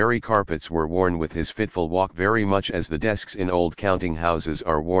 and the very carpets were worn with his fitful walk very much as the desks in old counting houses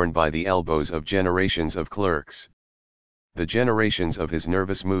are worn by the elbows of generations of clerks. The generations of his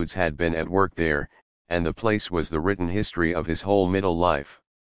nervous moods had been at work there, and the place was the written history of his whole middle life.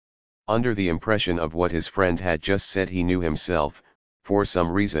 Under the impression of what his friend had just said, he knew himself, for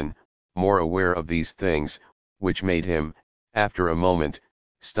some reason, more aware of these things, which made him, after a moment,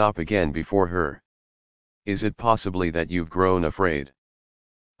 stop again before her. Is it possibly that you've grown afraid?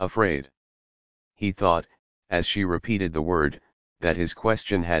 Afraid? He thought, as she repeated the word, that his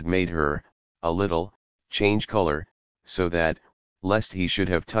question had made her, a little, change color, so that, lest he should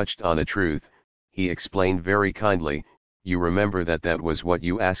have touched on a truth, he explained very kindly, you remember that was what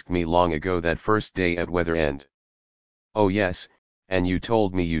you asked me long ago that first day at Weather End. Oh yes, and you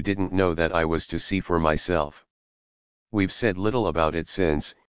told me you didn't know that I was to see for myself. We've said little about it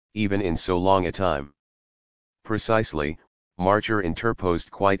since, even in so long a time. Precisely, Marcher interposed,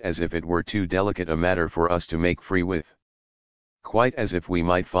 quite as if it were too delicate a matter for us to make free with. Quite as if we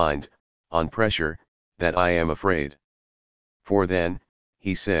might find, on pressure, that I am afraid. For then,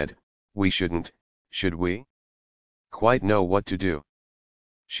 he said, we shouldn't, should we? Quite know what to do.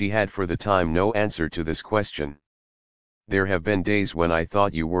 She had for the time no answer to this question. There have been days when I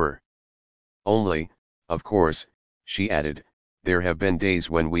thought you were. Only, of course, she added, there have been days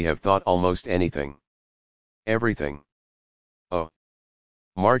when we have thought almost anything. Everything. Oh.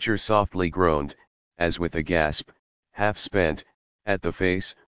 Marcher softly groaned, as with a gasp, half spent, at the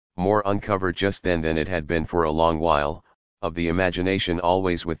face, more uncovered just then than it had been for a long while, of the imagination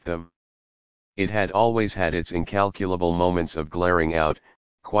always with them. It had always had its incalculable moments of glaring out,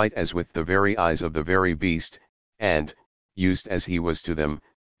 quite as with the very eyes of the very beast, and, used as he was to them,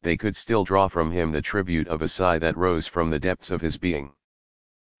 they could still draw from him the tribute of a sigh that rose from the depths of his being.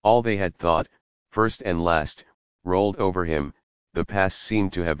 All they had thought, first and last, rolled over him, the past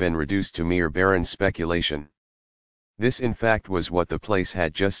seemed to have been reduced to mere barren speculation. This in fact was what the place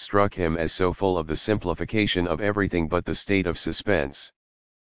had just struck him as so full of the simplification of everything but the state of suspense.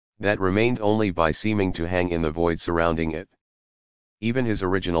 That remained only by seeming to hang in the void surrounding it. Even his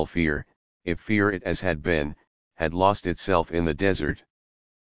original fear, if fear it as had been, had lost itself in the desert.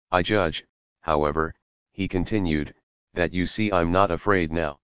 I judge, however, he continued, that you see I'm not afraid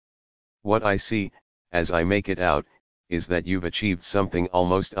now. What I see, as I make it out, is that you've achieved something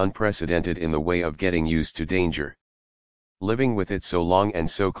almost unprecedented in the way of getting used to danger. Living with it so long and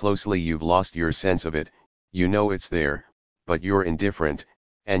so closely you've lost your sense of it, you know it's there, but you're indifferent,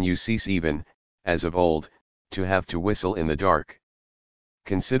 and you cease even, as of old, to have to whistle in the dark.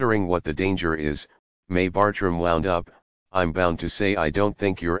 Considering what the danger is, May Bartram wound up, I'm bound to say I don't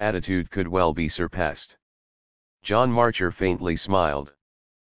think your attitude could well be surpassed. John Marcher faintly smiled.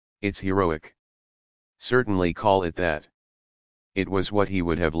 It's heroic. Certainly call it that. It was what he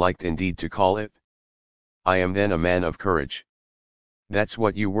would have liked indeed to call it. I am then a man of courage. That's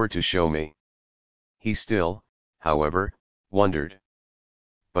what you were to show me. He still, however, wondered.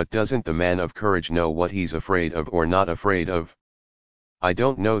 But doesn't the man of courage know what he's afraid of or not afraid of? I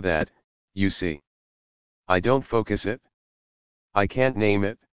don't know that, you see. I don't focus it. I can't name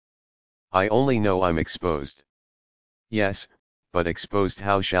it. I only know I'm exposed. Yes, but exposed,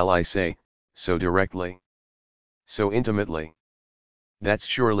 how shall I say, so directly? So intimately. That's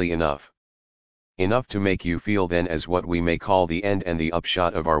surely enough. Enough to make you feel then as what we may call the end and the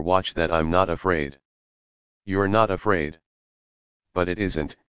upshot of our watch that I'm not afraid. You're not afraid. But it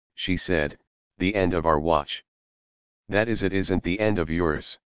isn't, she said, the end of our watch. That is, it isn't the end of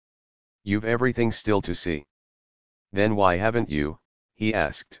yours. You've everything still to see. Then why haven't you? He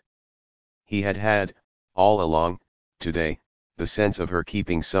asked. He had, all along, today, the sense of her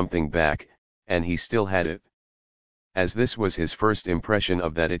keeping something back, and he still had it. As this was his first impression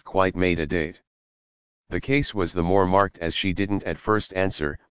of that, it quite made a date. The case was the more marked as she didn't at first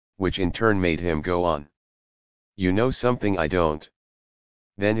answer, which in turn made him go on. You know something I don't.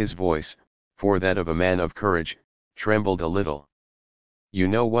 Then his voice, for that of a man of courage, trembled a little. You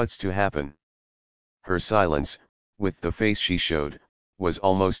know what's to happen. Her silence, with the face she showed, was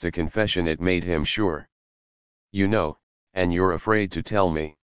almost a confession. It made him sure. You know, and you're afraid to tell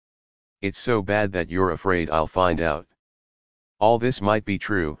me. It's so bad that you're afraid I'll find out. All this might be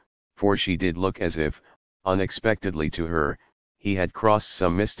true, for she did look as if, unexpectedly to her, he had crossed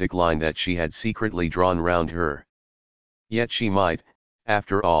some mystic line that she had secretly drawn round her. Yet she might,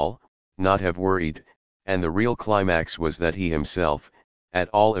 after all, not have worried, and the real climax was that he himself, at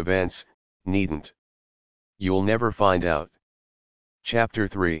all events, needn't. You'll never find out. Chapter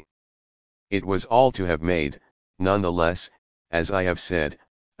 3. It was all to have made, nonetheless, as I have said,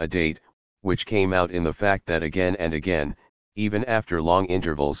 a date, which came out in the fact that again and again, even after long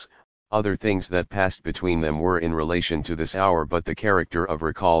intervals, other things that passed between them were in relation to this hour, but the character of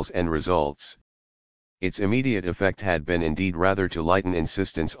recalls and results. Its immediate effect had been indeed rather to lighten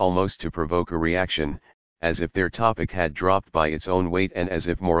insistence, almost to provoke a reaction, as if their topic had dropped by its own weight, and as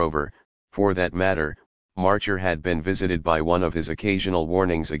if moreover, for that matter, Marcher had been visited by one of his occasional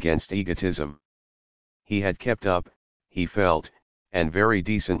warnings against egotism. He had kept up, he felt, and very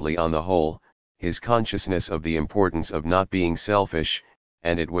decently on the whole, his consciousness of the importance of not being selfish,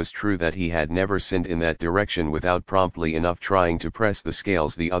 and it was true that he had never sinned in that direction without promptly enough trying to press the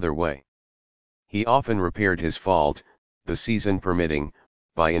scales the other way. He often repaired his fault, the season permitting,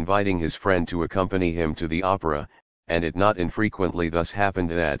 by inviting his friend to accompany him to the opera, and it not infrequently thus happened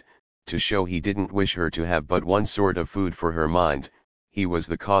that, to show he didn't wish her to have but one sort of food for her mind, he was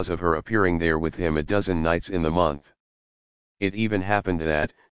the cause of her appearing there with him a dozen nights in the month. It even happened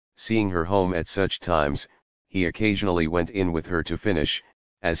that, seeing her home at such times, he occasionally went in with her to finish,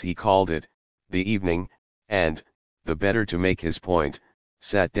 as he called it, the evening, and, the better to make his point,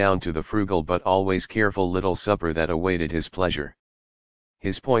 sat down to the frugal but always careful little supper that awaited his pleasure.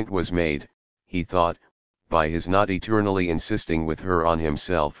 His point was made, he thought, by his not eternally insisting with her on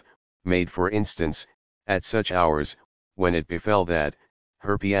himself, made for instance, at such hours, when it befell that,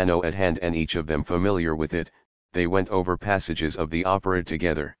 her piano at hand and each of them familiar with it, they went over passages of the opera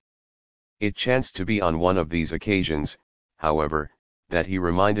together. It chanced to be on one of these occasions, however, that he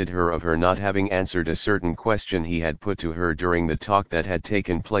reminded her of her not having answered a certain question he had put to her during the talk that had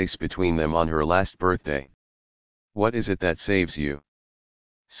taken place between them on her last birthday. What is it that saves you?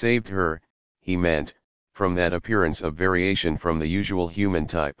 Saved her, he meant, from that appearance of variation from the usual human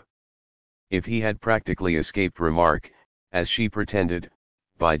type. If he had practically escaped remark, as she pretended,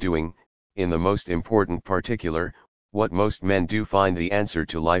 by doing, in the most important particular, what most men do, find the answer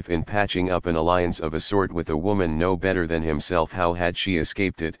to life in patching up an alliance of a sort with a woman no better than himself, how had she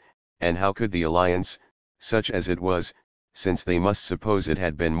escaped it, and how could the alliance, such as it was, since they must suppose it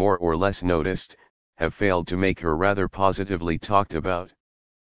had been more or less noticed, have failed to make her rather positively talked about?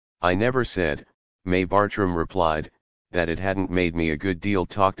 I never said, May Bartram replied, that it hadn't made me a good deal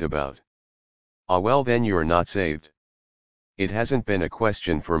talked about. Ah well, then you're not saved. It hasn't been a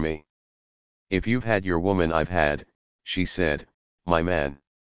question for me. If you've had your woman, I've had, she said, my man.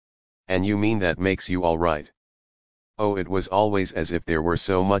 And you mean that makes you all right? Oh, it was always as if there were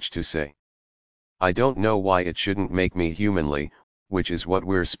so much to say. I don't know why it shouldn't make me humanly, which is what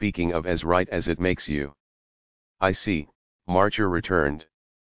we're speaking of, as right as it makes you. I see, Marcher returned.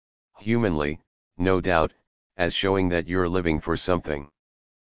 Humanly, no doubt, as showing that you're living for something.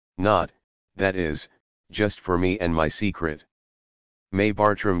 Not, that is, just for me and my secret. May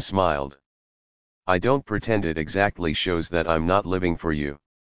Bartram smiled. I don't pretend it exactly shows that I'm not living for you.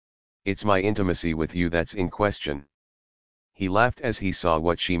 It's my intimacy with you that's in question. He laughed as he saw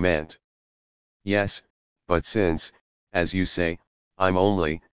what she meant. Yes, but since, as you say, I'm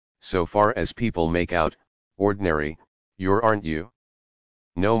only, so far as people make out, ordinary, Aren't you?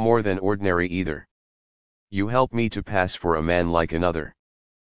 No more than ordinary either. You help me to pass for a man like another.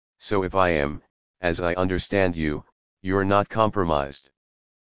 So if I am, as I understand you, you're not compromised.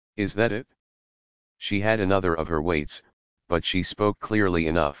 Is that it? She had another of her weights, but she spoke clearly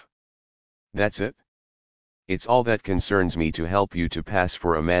enough. That's it? It's all that concerns me to help you to pass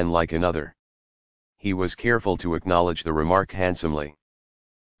for a man like another. He was careful to acknowledge the remark handsomely.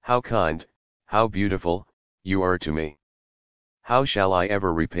 How kind, how beautiful, you are to me. How shall I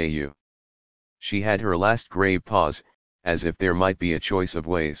ever repay you? She had her last grave pause, as if there might be a choice of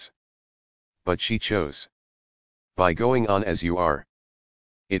ways. But she chose. By going on as you are.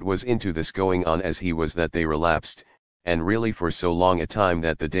 It was into this going on as he was that they relapsed, and really for so long a time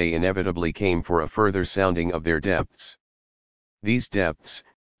that the day inevitably came for a further sounding of their depths. These depths,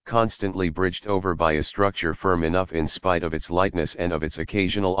 constantly bridged over by a structure firm enough in spite of its lightness and of its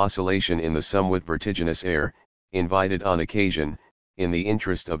occasional oscillation in the somewhat vertiginous air, invited on occasion, in the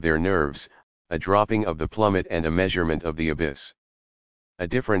interest of their nerves, a dropping of the plummet and a measurement of the abyss. A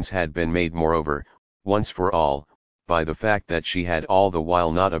difference had been made moreover, once for all, by the fact that she had all the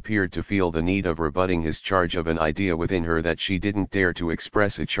while not appeared to feel the need of rebutting his charge of an idea within her that she didn't dare to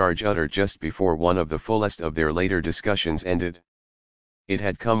express, a charge uttered just before one of the fullest of their later discussions ended. It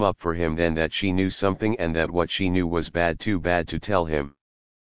had come up for him then that she knew something and that what she knew was bad, too bad to tell him.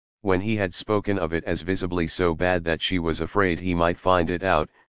 When he had spoken of it as visibly so bad that she was afraid he might find it out,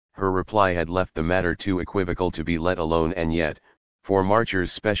 her reply had left the matter too equivocal to be let alone, and yet, for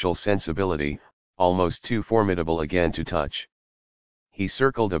Marcher's special sensibility, almost too formidable again to touch. He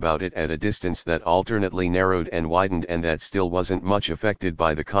circled about it at a distance that alternately narrowed and widened, and that still wasn't much affected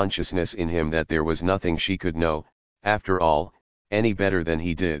by the consciousness in him that there was nothing she could know, after all, any better than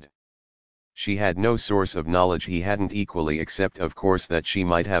he did. She had no source of knowledge he hadn't equally, except of course that she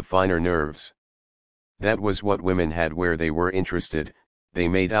might have finer nerves. That was what women had where they were interested. They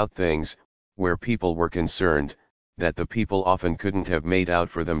made out things, where people were concerned, that the people often couldn't have made out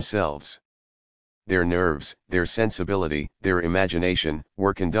for themselves. Their nerves, their sensibility, their imagination,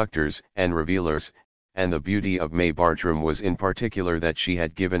 were conductors and revealers, and the beauty of May Bartram was in particular that she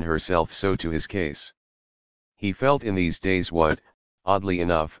had given herself so to his case. He felt in these days what, oddly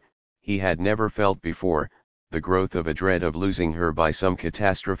enough, he had never felt before, the growth of a dread of losing her by some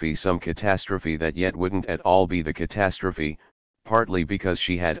catastrophe that yet wouldn't at all be the catastrophe, partly because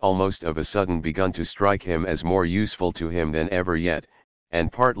she had almost of a sudden begun to strike him as more useful to him than ever yet,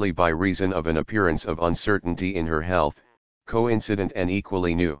 and partly by reason of an appearance of uncertainty in her health, coincident and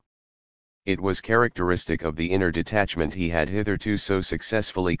equally new. It was characteristic of the inner detachment he had hitherto so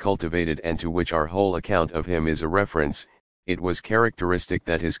successfully cultivated and to which our whole account of him is a reference. It was characteristic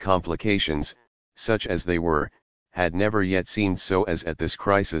that his complications, such as they were, had never yet seemed so as at this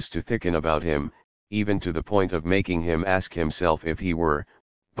crisis to thicken about him, even to the point of making him ask himself if he were,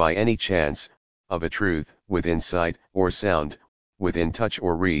 by any chance, of a truth, within sight or sound, within touch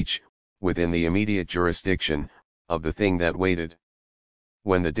or reach, within the immediate jurisdiction, of the thing that waited.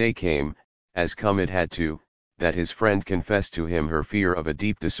 When the day came, as come it had to, that his friend confessed to him her fear of a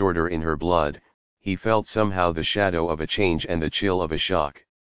deep disorder in her blood, he felt somehow the shadow of a change and the chill of a shock.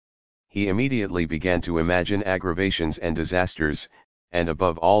 He immediately began to imagine aggravations and disasters, and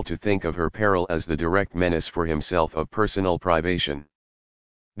above all to think of her peril as the direct menace for himself of personal privation.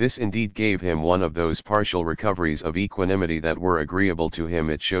 This indeed gave him one of those partial recoveries of equanimity that were agreeable to him.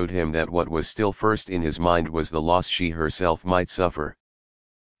 It showed him that what was still first in his mind was the loss she herself might suffer.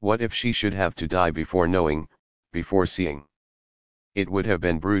 What if she should have to die before knowing, before seeing? It would have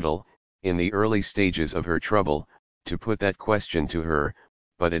been brutal, in the early stages of her trouble, to put that question to her,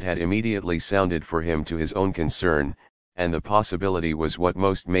 but it had immediately sounded for him to his own concern, and the possibility was what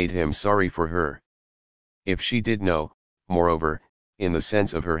most made him sorry for her. If she did know, moreover, in the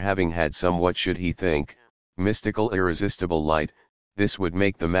sense of her having had some, what should he think, mystical irresistible light, this would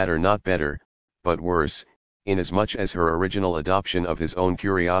make the matter not better, but worse, inasmuch as her original adoption of his own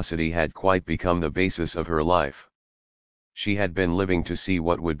curiosity had quite become the basis of her life. She had been living to see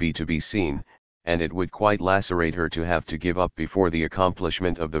what would be to be seen, and it would quite lacerate her to have to give up before the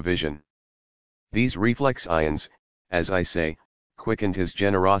accomplishment of the vision. These reflex ions, as I say, quickened his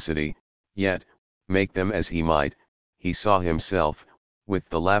generosity, yet, make them as he might, he saw himself, with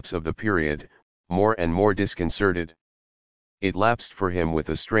the lapse of the period, more and more disconcerted. It lapsed for him with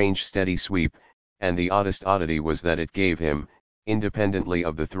a strange steady sweep, and the oddest oddity was that it gave him, independently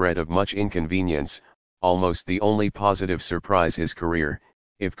of the threat of much inconvenience, almost the only positive surprise his career,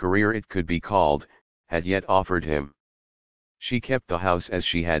 if career it could be called, had yet offered him. She kept the house as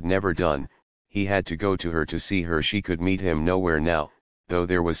she had never done. He had to go to her to see her. She could meet him nowhere now. though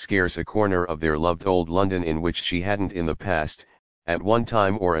there was scarce a corner of their loved old London in which she hadn't in the past, at one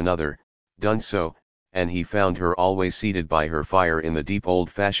time or another, done so, and he found her always seated by her fire in the deep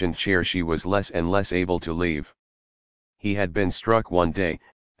old-fashioned chair she was less and less able to leave. He had been struck one day,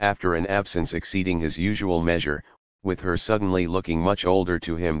 after an absence exceeding his usual measure, with her suddenly looking much older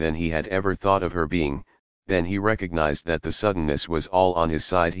to him than he had ever thought of her being. Then he recognized that the suddenness was all on his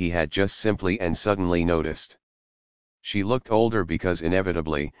side. He had just simply and suddenly noticed. She looked older because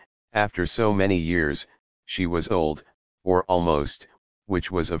inevitably, after so many years, she was old, or almost,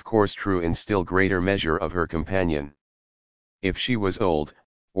 which was of course true in still greater measure of her companion. If she was old,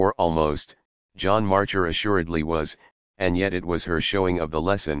 or almost, John Marcher assuredly was, and yet it was her showing of the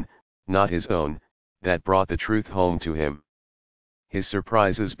lesson, not his own, that brought the truth home to him. His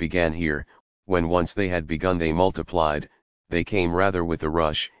surprises began here. When once they had begun they multiplied, they came rather with a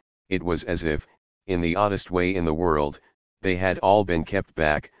rush. It was as if, in the oddest way in the world, they had all been kept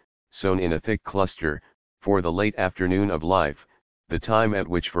back, sown in a thick cluster, for the late afternoon of life, the time at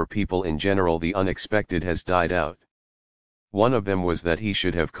which for people in general the unexpected has died out. One of them was that he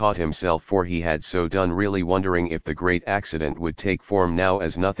should have caught himself, for he had so done, really wondering if the great accident would take form now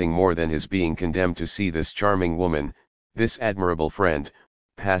as nothing more than his being condemned to see this charming woman, this admirable friend,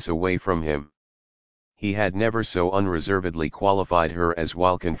 pass away from him. He had never so unreservedly qualified her as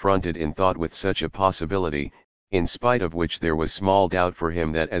while confronted in thought with such a possibility, in spite of which there was small doubt for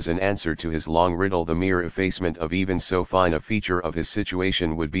him that as an answer to his long riddle the mere effacement of even so fine a feature of his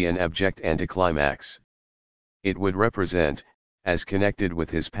situation would be an abject anticlimax. It would represent, as connected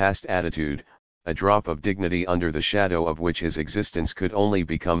with his past attitude, a drop of dignity under the shadow of which his existence could only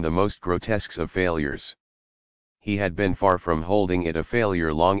become the most grotesque of failures. He had been far from holding it a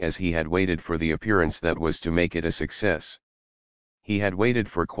failure long as he had waited for the appearance that was to make it a success. He had waited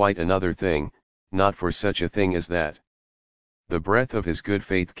for quite another thing, not for such a thing as that. The breath of his good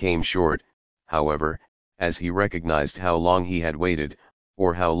faith came short, however, as he recognized how long he had waited,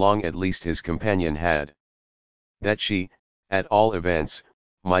 or how long at least his companion had. That she, at all events,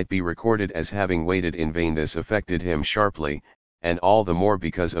 might be recorded as having waited in vain, this affected him sharply, and all the more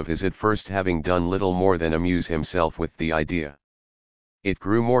because of his at first having done little more than amuse himself with the idea. It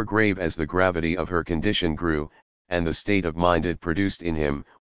grew more grave as the gravity of her condition grew, and the state of mind it produced in him,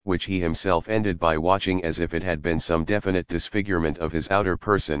 which he himself ended by watching as if it had been some definite disfigurement of his outer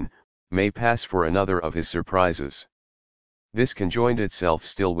person, may pass for another of his surprises. This conjoined itself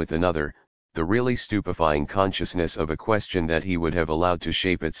still with another, the really stupefying consciousness of a question that he would have allowed to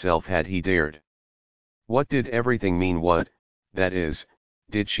shape itself had he dared. What did everything mean? What, that is,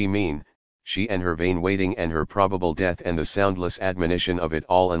 did she mean, she and her vain waiting and her probable death and the soundless admonition of it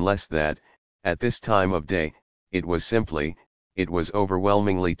all, unless that, at this time of day, it was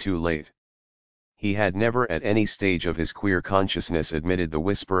overwhelmingly too late. He had never at any stage of his queer consciousness admitted the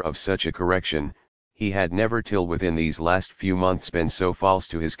whisper of such a correction. He had never till within these last few months been so false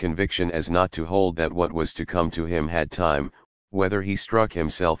to his conviction as not to hold that what was to come to him had time, whether he struck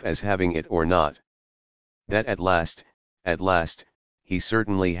himself as having it or not. That at last, he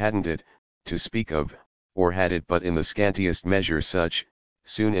certainly hadn't it, to speak of, or had it but in the scantiest measure. Such,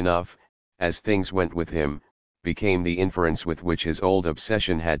 soon enough, as things went with him, became the inference with which his old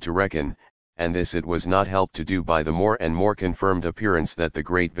obsession had to reckon, and this it was not helped to do by the more and more confirmed appearance that the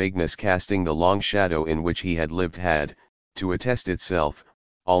great vagueness casting the long shadow in which he had lived had, to attest itself,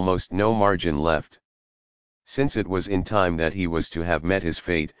 almost no margin left. Since it was in time that he was to have met his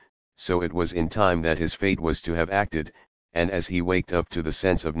fate, so it was in time that his fate was to have acted, and as he waked up to the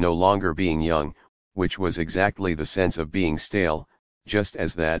sense of no longer being young, which was exactly the sense of being stale, just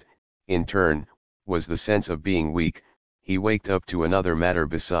as that, in turn, was the sense of being weak, he waked up to another matter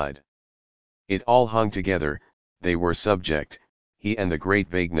beside. It all hung together, they were subject, he and the great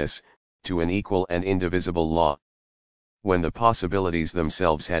vagueness, to an equal and indivisible law. When the possibilities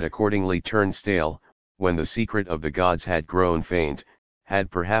themselves had accordingly turned stale, when the secret of the gods had grown faint,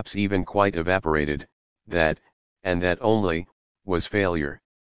 had perhaps even quite evaporated, that, and that only, was failure.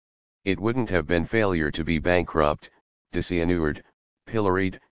 It wouldn't have been failure to be bankrupt, disillusioned,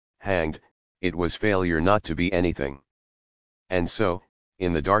 pilloried, hanged, it was failure not to be anything. And so,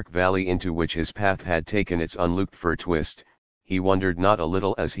 in the dark valley into which his path had taken its unlooked-for twist, he wondered not a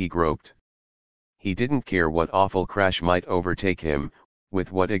little as he groped. He didn't care what awful crash might overtake him,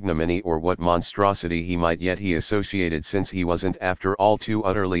 with what ignominy or what monstrosity he might yet be associated, since he wasn't after all too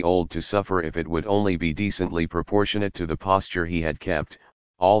utterly old to suffer if it would only be decently proportionate to the posture he had kept,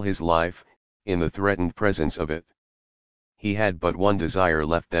 all his life, in the threatened presence of it. He had but one desire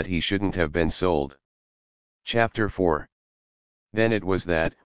left, that he shouldn't have been sold. Chapter 4. Then it was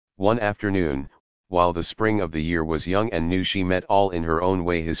that, one afternoon, while the spring of the year was young and new, she met all in her own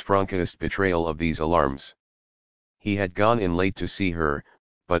way his frankest betrayal of these alarms. He had gone in late to see her,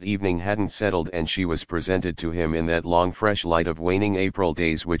 but evening hadn't settled and she was presented to him in that long fresh light of waning April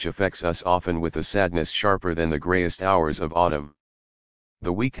days which affects us often with a sadness sharper than the greyest hours of autumn.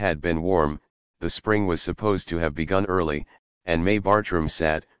 The week had been warm, the spring was supposed to have begun early, and May Bartram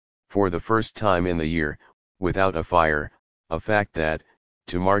sat, for the first time in the year, without a fire, a fact that,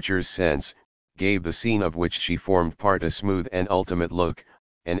 to Marcher's sense, gave the scene of which she formed part a smooth and ultimate look,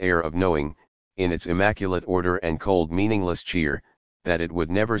 an air of knowing, in its immaculate order and cold meaningless cheer, that it would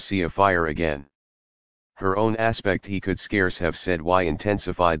never see a fire again. Her own aspect, he could scarce have said why,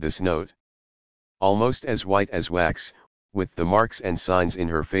 intensified this note. Almost as white as wax, with the marks and signs in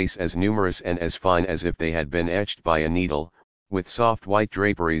her face as numerous and as fine as if they had been etched by a needle, with soft white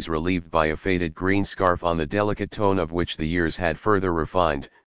draperies relieved by a faded green scarf on the delicate tone of which the years had further refined,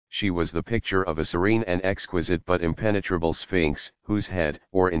 she was the picture of a serene and exquisite but impenetrable sphinx, whose head,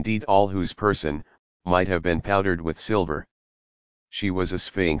 or indeed all whose person, might have been powdered with silver. She was a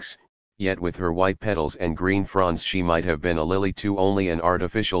sphinx, yet with her white petals and green fronds she might have been a lily too, only an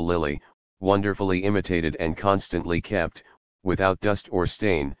artificial lily, wonderfully imitated and constantly kept, without dust or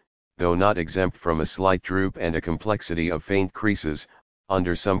stain, though not exempt from a slight droop and a complexity of faint creases,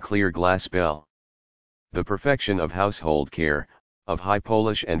 under some clear glass bell. The perfection of household care, of high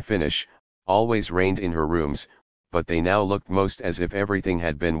polish and finish, always reigned in her rooms, but they now looked most as if everything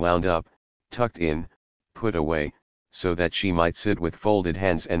had been wound up, tucked in, put away, so that she might sit with folded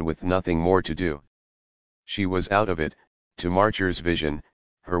hands and with nothing more to do. She was out of it, to Marcher's vision,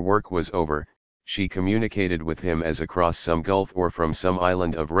 her work was over, she communicated with him as across some gulf or from some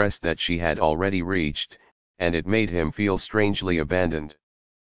island of rest that she had already reached, and it made him feel strangely abandoned.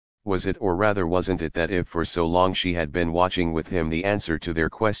 Was it, or rather wasn't it, that if for so long she had been watching with him, the answer to their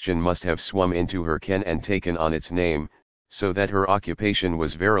question must have swum into her ken and taken on its name, so that her occupation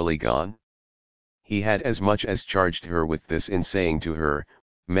was verily gone? He had as much as charged her with this in saying to her,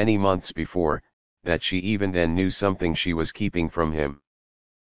 many months before, that she even then knew something she was keeping from him.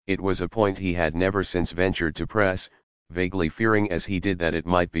 It was a point he had never since ventured to press, vaguely fearing as he did that it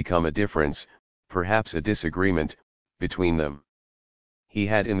might become a difference, perhaps a disagreement, between them. He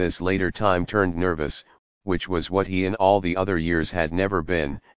had in this later time turned nervous, which was what he in all the other years had never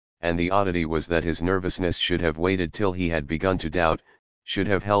been, and the oddity was that his nervousness should have waited till he had begun to doubt, should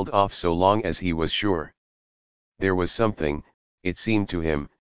have held off so long as he was sure. There was something, it seemed to him,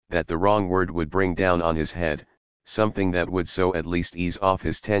 that the wrong word would bring down on his head, something that would so at least ease off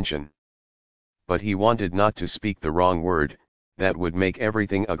his tension. But he wanted not to speak the wrong word, that would make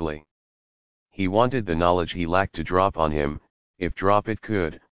everything ugly. He wanted the knowledge he lacked to drop on him, if drop it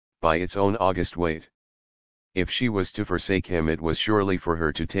could, by its own august weight. If she was to forsake him, it was surely for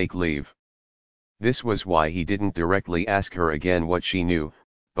her to take leave. This was why he didn't directly ask her again what she knew,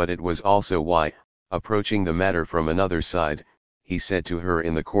 but it was also why, approaching the matter from another side, he said to her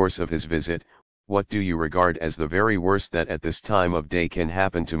in the course of his visit, "What do you regard as the very worst that at this time of day can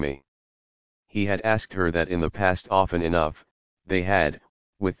happen to me?" He had asked her that in the past often enough. They had,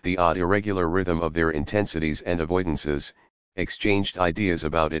 with the odd irregular rhythm of their intensities and avoidances, exchanged ideas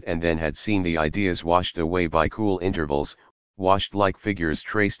about it, and then had seen the ideas washed away by cool intervals, washed like figures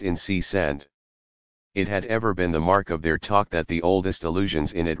traced in sea sand. It had ever been the mark of their talk that the oldest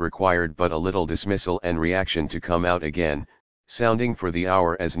allusions in it required but a little dismissal and reaction to come out again, sounding for the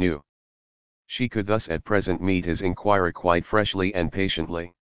hour as new. She could thus at present meet his inquiry quite freshly and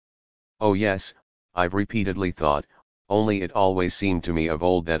patiently. "Oh yes, I've repeatedly thought, only it always seemed to me of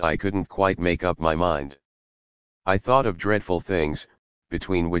old that I couldn't quite make up my mind. I thought of dreadful things,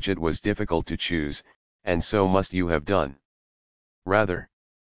 between which it was difficult to choose, and so must you have done." "Rather.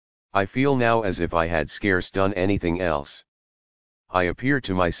 I feel now as if I had scarce done anything else. I appear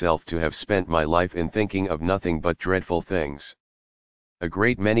to myself to have spent my life in thinking of nothing but dreadful things. A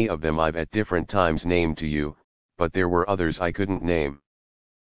great many of them I've at different times named to you, but there were others I couldn't name.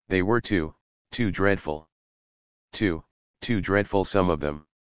 They were too dreadful. Too dreadful, some of them."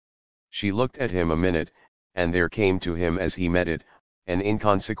 She looked at him a minute, and there came to him as he met it, an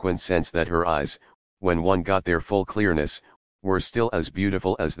inconsequent sense that her eyes, when one got their full clearness, were still as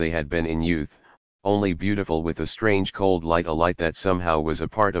beautiful as they had been in youth, only beautiful with a strange cold light, a light that somehow was a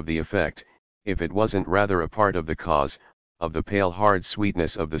part of the effect, if it wasn't rather a part of the cause, of the pale hard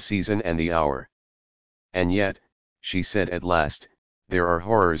sweetness of the season and the hour. "And yet," she said at last, "there are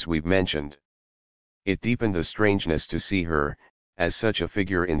horrors we've mentioned." It deepened the strangeness to see her, as such a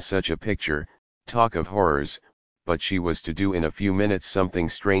figure in such a picture, talk of horrors, but she was to do in a few minutes something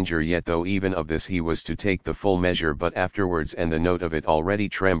stranger yet, though even of this he was to take the full measure but afterwards, and the note of it already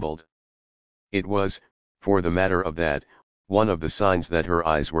trembled. It was, for the matter of that, one of the signs that her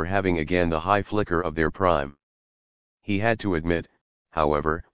eyes were having again the high flicker of their prime. He had to admit,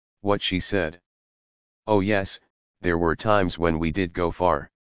 however, what she said. Oh yes, there were times when we did go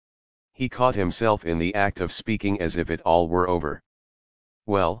far. He caught himself in the act of speaking as if it all were over.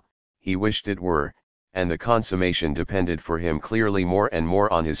 Well, he wished it were, and the consummation depended for him clearly more and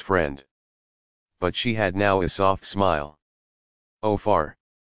more on his friend. But she had now a soft smile. Oh far.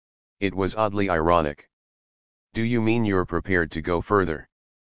 It was oddly ironic. Do you mean you're prepared to go further?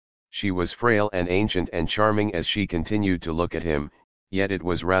 She was frail and ancient and charming as she continued to look at him, yet it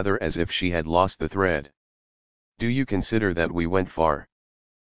was rather as if she had lost the thread. Do you consider that we went far?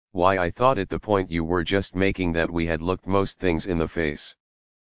 Why, I thought at the point you were just making that we had looked most things in the face.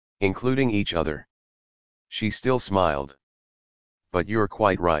 Including each other. She still smiled. But you're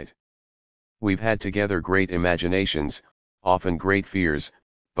quite right. We've had together great imaginations, often great fears,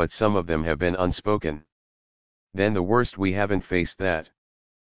 but some of them have been unspoken. Then the worst, we haven't faced that.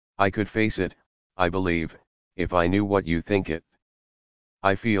 I could face it, I believe, if I knew what you think it.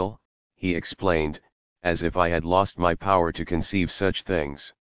 I feel, he explained, as if I had lost my power to conceive such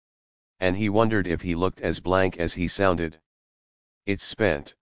things. And he wondered if he looked as blank as he sounded. It's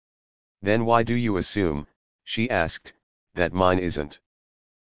spent. Then why do you assume, she asked, that mine isn't?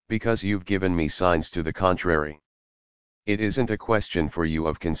 Because you've given me signs to the contrary. It isn't a question for you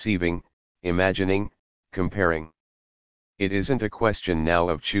of conceiving, imagining, comparing. It isn't a question now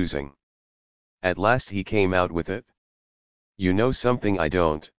of choosing. At last he came out with it. You know something I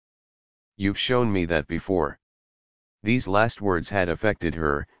don't. You've shown me that before. These last words had affected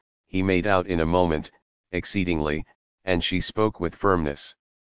her, he made out in a moment, exceedingly, and she spoke with firmness.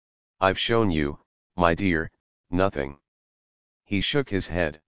 I've shown you, my dear, nothing. He shook his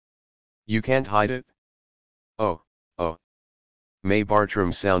head. You can't hide it? Oh, oh. May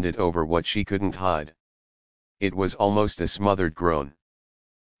Bartram sounded over what she couldn't hide. It was almost a smothered groan.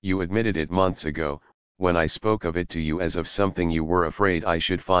 You admitted it months ago, when I spoke of it to you as of something you were afraid I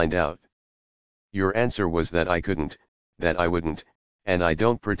should find out. Your answer was that I couldn't, that I wouldn't, and I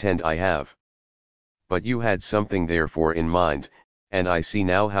don't pretend I have. But you had something therefore in mind, and I see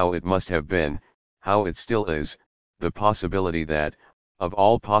now how it must have been, how it still is, the possibility that, of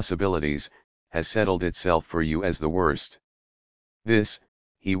all possibilities, has settled itself for you as the worst. This,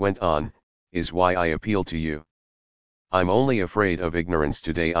 he went on, is why I appeal to you. I'm only afraid of ignorance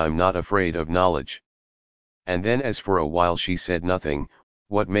today, I'm not afraid of knowledge. And then as for a while she said nothing,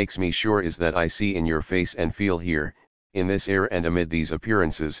 what makes me sure is that I see in your face and feel here, in this air and amid these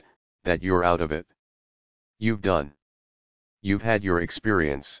appearances, that you're out of it. You've done. You've had your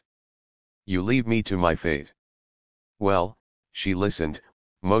experience. You leave me to my fate. Well, she listened,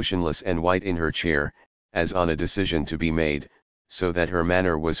 motionless and white in her chair, as on a decision to be made, so that her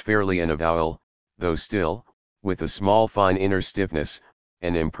manner was fairly an avowal, though still, with a small fine inner stiffness,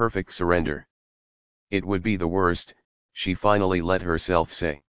 an imperfect surrender. It would be the worst, she finally let herself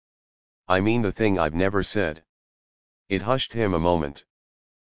say. I mean the thing I've never said. It hushed him a moment.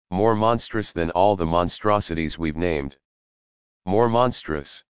 More monstrous than all the monstrosities we've named. More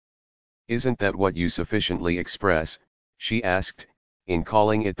monstrous. Isn't that what you sufficiently express, she asked, in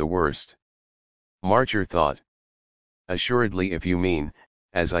calling it the worst? Marcher thought. Assuredly, if you mean,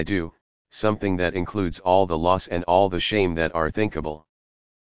 as I do, something that includes all the loss and all the shame that are thinkable.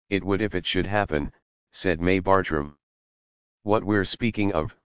 It would if it should happen, said May Bartram. What we're speaking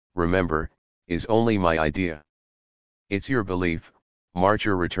of, remember, is only my idea. It's your belief,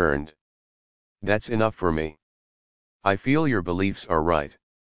 Marcher returned. That's enough for me. I feel your beliefs are right.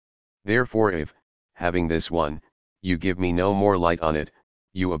 Therefore if, having this one, you give me no more light on it,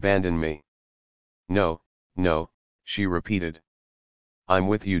 you abandon me. No, no, she repeated. I'm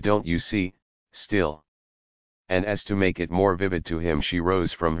with you, don't you see, still. And as to make it more vivid to him, she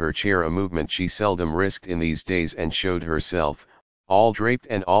rose from her chair, a movement she seldom risked in these days, and showed herself, all draped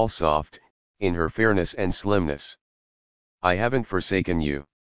and all soft, in her fairness and slimness. I haven't forsaken you.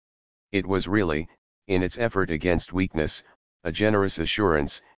 It was really, in its effort against weakness, a generous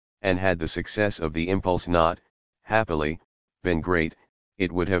assurance, and had the success of the impulse not, happily, been great,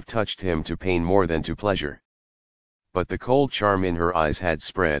 it would have touched him to pain more than to pleasure. But the cold charm in her eyes had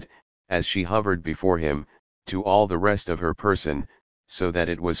spread, as she hovered before him, to all the rest of her person, so that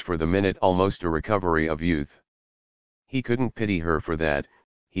it was for the minute almost a recovery of youth. He couldn't pity her for that,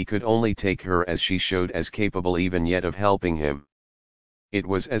 he could only take her as she showed as capable even yet of helping him. It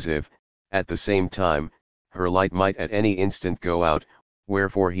was as if, at the same time, her light might at any instant go out,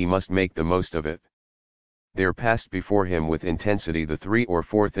 wherefore he must make the most of it. There passed before him with intensity the 3 or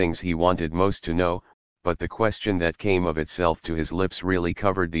 4 things he wanted most to know, but the question that came of itself to his lips really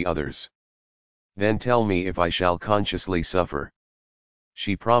covered the others. Then tell me if I shall consciously suffer.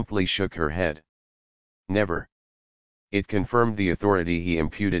 She promptly shook her head. Never. It confirmed the authority he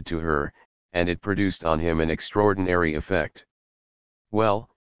imputed to her, and it produced on him an extraordinary effect. Well,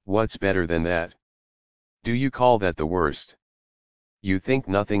 what's better than that? Do you call that the worst? You think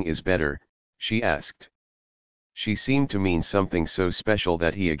nothing is better, she asked. She seemed to mean something so special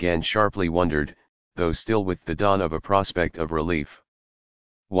that he again sharply wondered, though still with the dawn of a prospect of relief.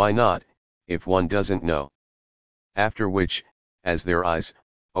 Why not, if one doesn't know? After which, as their eyes,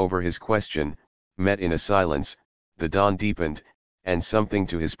 over his question, met in a silence, the dawn deepened, and something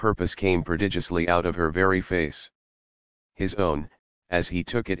to his purpose came prodigiously out of her very face. His own, as he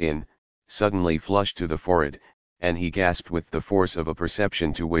took it in, suddenly flushed to the forehead, and he gasped with the force of a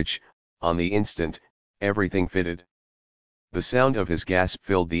perception to which, on the instant, everything fitted. The sound of his gasp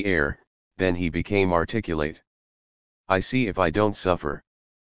filled the air, then he became articulate. I see if I don't suffer.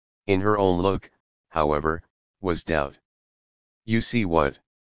 In her own look, however, was doubt. You see what?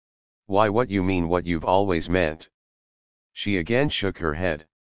 Why, what you mean, what you've always meant. She again shook her head.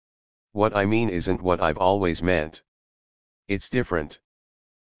 What I mean isn't what I've always meant. It's different.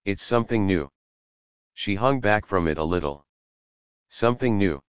 It's something new. She hung back from it a little. Something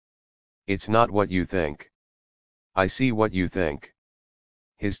new. It's not what you think. I see what you think.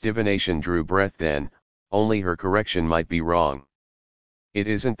 His divination drew breath then, only her correction might be wrong. It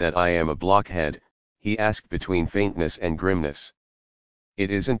isn't that I am a blockhead, he asked between faintness and grimness.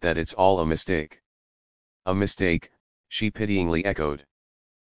 It isn't that it's all a mistake. A mistake, she pityingly echoed.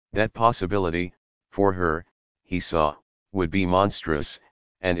 That possibility, for her, he saw, would be monstrous,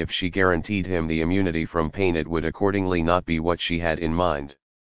 and if she guaranteed him the immunity from pain it would accordingly not be what she had in mind.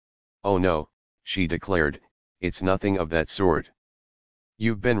 Oh no, she declared, it's nothing of that sort.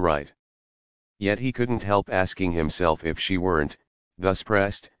 You've been right. Yet he couldn't help asking himself if she weren't, thus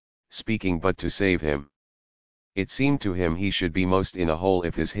pressed, speaking but to save him. It seemed to him he should be most in a hole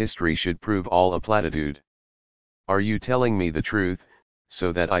if his history should prove all a platitude. Are you telling me the truth,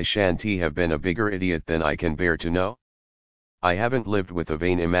 so that I shan't have been a bigger idiot than I can bear to know? I haven't lived with a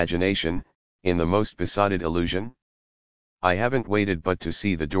vain imagination, in the most besotted illusion? I haven't waited but to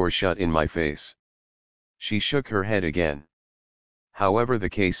see the door shut in my face. She shook her head again. However the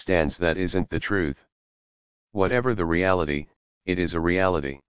case stands, that isn't the truth. Whatever the reality, it is a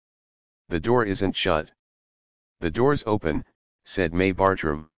reality. The door isn't shut. The door's open, said May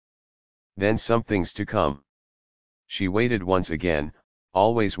Bartram. Then something's to come. She waited once again,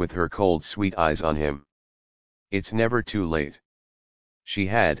 always with her cold sweet eyes on him. It's never too late. She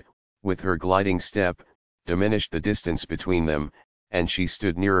had, with her gliding step, diminished the distance between them, and she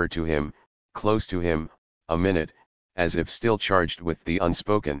stood nearer to him, close to him, a minute, as if still charged with the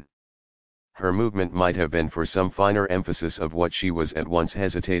unspoken. Her movement might have been for some finer emphasis of what she was at once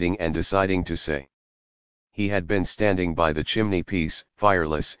hesitating and deciding to say. He had been standing by the chimney-piece,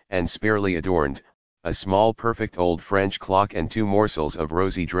 fireless and sparely adorned, a small perfect old French clock and two morsels of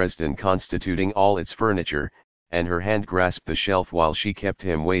rosy Dresden constituting all its furniture, and her hand grasped the shelf while she kept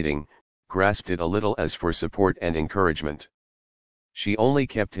him waiting, grasped it a little as for support and encouragement. She only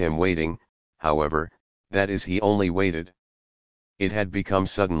kept him waiting, however, that is, he only waited. It had become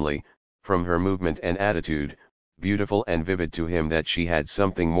suddenly, from her movement and attitude, beautiful and vivid to him that she had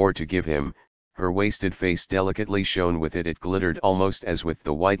something more to give him. Her wasted face delicately shone with it, it glittered almost as with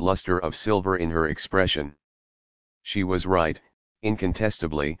the white luster of silver in her expression. She was right,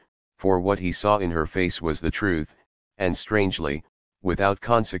 incontestably, for what he saw in her face was the truth, and strangely, without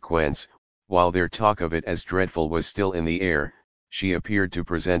consequence, while their talk of it as dreadful was still in the air, she appeared to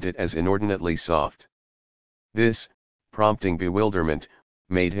present it as inordinately soft. This, prompting bewilderment,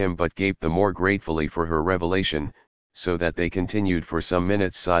 made him but gape the more gratefully for her revelation, so that they continued for some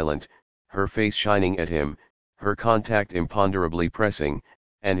minutes silent, her face shining at him, her contact imponderably pressing,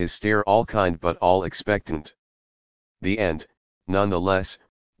 and his stare all kind but all expectant. The end, none the less,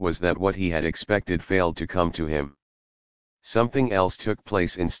 was that what he had expected failed to come to him. Something else took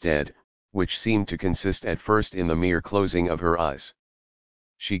place instead, which seemed to consist at first in the mere closing of her eyes.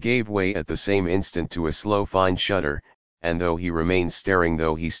 She gave way at the same instant to a slow fine shudder, and though he remained staring,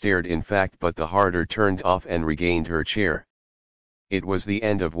 though he stared in fact but the harder, turned off and regained her chair. It was the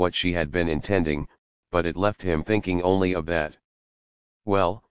end of what she had been intending, but it left him thinking only of that.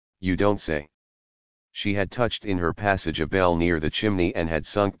 Well, you don't say. She had touched in her passage a bell near the chimney and had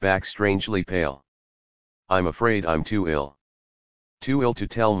sunk back strangely pale. I'm afraid I'm too ill. Too ill to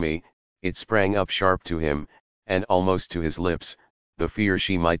tell me. It sprang up sharp to him, and almost to his lips, the fear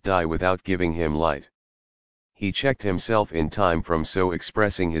she might die without giving him light. He checked himself in time from so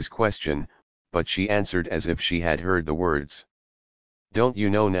expressing his question, but she answered as if she had heard the words. Don't you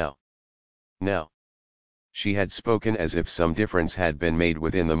know now? Now. She had spoken as if some difference had been made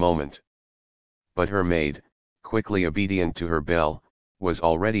within the moment. But her maid, quickly obedient to her bell, was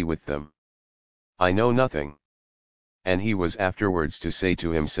already with them. I know nothing. And he was afterwards to say to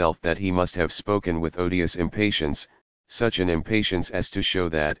himself that he must have spoken with odious impatience, such an impatience as to show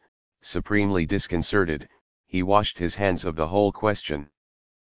that, supremely disconcerted, he washed his hands of the whole question.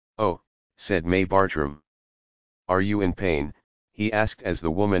 "Oh," said May Bartram. "Are you in pain?" he asked as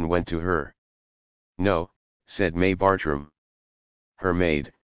the woman went to her. "No," said May Bartram. Her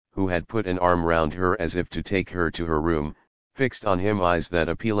maid, who had put an arm round her as if to take her to her room, fixed on him eyes that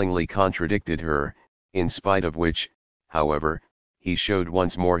appealingly contradicted her, in spite of which, however, he showed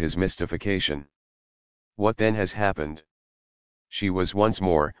once more his mystification. "What then has happened?" She was once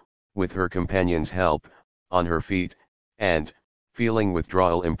more, with her companion's help, on her feet, and, feeling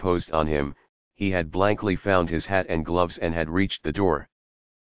withdrawal imposed on him, he had blankly found his hat and gloves and had reached the door.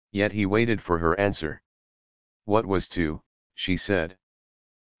 Yet he waited for her answer. "What was to?" she said.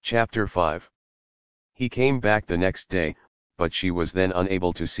 Chapter 5. He came back the next day, but she was then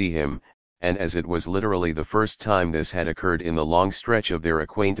unable to see him, and as it was literally the first time this had occurred in the long stretch of their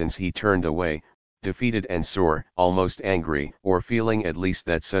acquaintance, he turned away, defeated and sore, almost angry, or feeling at least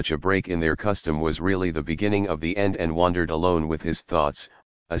that such a break in their custom was really the beginning of the end, and wandered alone with his thoughts,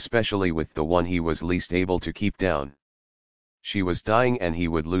 especially with the one he was least able to keep down. She was dying and he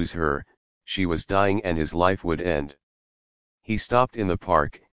would lose her, she was dying and his life would end. He stopped in the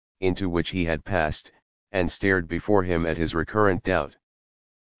park, into which he had passed, and stared before him at his recurrent doubt.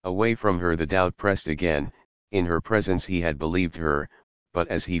 Away from her the doubt pressed again, in her presence he had believed her, but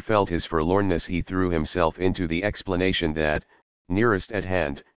as he felt his forlornness he threw himself into the explanation that, nearest at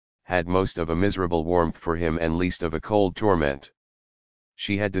hand, had most of a miserable warmth for him and least of a cold torment.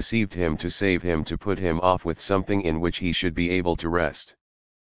 She had deceived him to save him, to put him off with something in which he should be able to rest.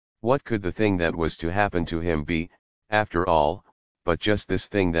 What could the thing that was to happen to him be, after all, but just this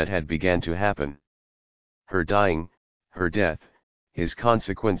thing that had began to happen? Her dying, her death, his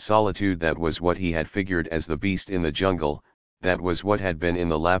consequent solitude. That was what he had figured as the beast in the jungle, that was what had been in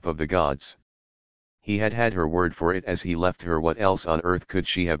the lap of the gods. He had had her word for it as he left her. What else on earth could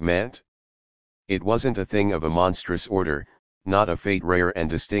she have meant? It wasn't a thing of a monstrous order, not a fate rare and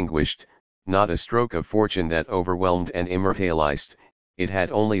distinguished, not a stroke of fortune that overwhelmed and immortalized, it had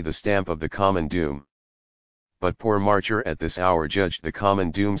only the stamp of the common doom. But poor Marcher at this hour judged the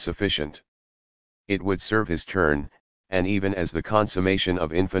common doom sufficient. It would serve his turn, and even as the consummation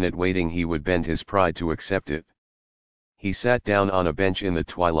of infinite waiting he would bend his pride to accept it. He sat down on a bench in the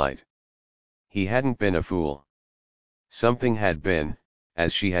twilight. He hadn't been a fool. Something had been,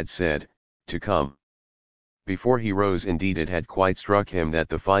 as she had said, to come. Before he rose indeed it had quite struck him that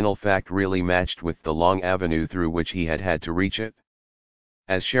the final fact really matched with the long avenue through which he had had to reach it.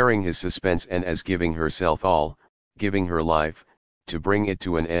 As sharing his suspense and as giving herself all, giving her life, to bring it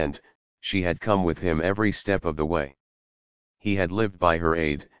to an end, she had come with him every step of the way. He had lived by her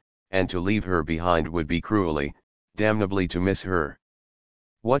aid, and to leave her behind would be cruelly, damnably to miss her.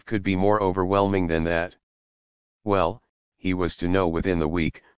 What could be more overwhelming than that? Well, he was to know within the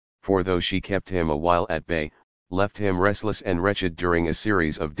week, for though she kept him a while at bay, left him restless and wretched during a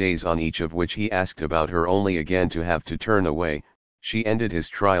series of days on each of which he asked about her only again to have to turn away, she ended his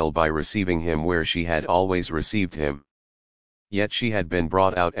trial by receiving him where she had always received him. Yet she had been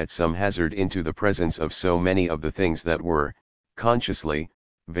brought out at some hazard into the presence of so many of the things that were, consciously,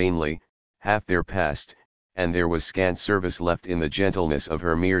 vainly, half their past, and there was scant service left in the gentleness of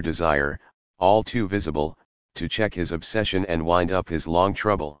her mere desire, all too visible, to check his obsession and wind up his long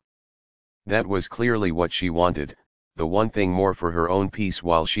trouble. That was clearly what she wanted, the one thing more for her own peace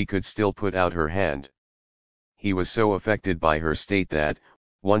while she could still put out her hand. He was so affected by her state that,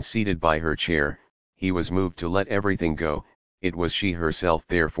 once seated by her chair, he was moved to let everything go. It was she herself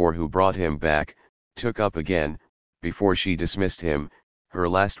therefore who brought him back, took up again, before she dismissed him, her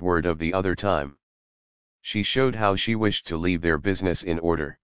last word of the other time. She showed how she wished to leave their business in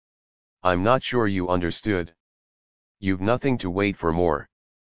order. "I'm not sure you understood. You've nothing to wait for more.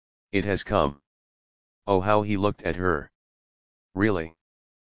 It has come." Oh, how he looked at her. "Really?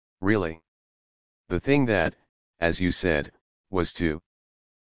 Really? The thing that, as you said, was to.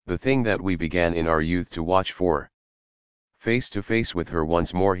 The thing that we began in our youth to watch for." Face to face with her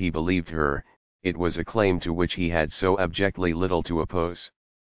once more he believed her, it was a claim to which he had so abjectly little to oppose.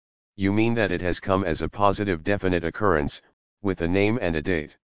 "You mean that it has come as a positive definite occurrence, with a name and a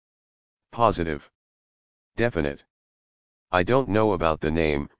date?" "Positive. Definite. I don't know about the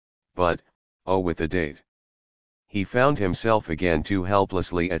name, but, oh, with a date." He found himself again too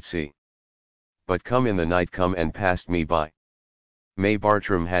helplessly at sea. "But come in the night, come and passed me by." May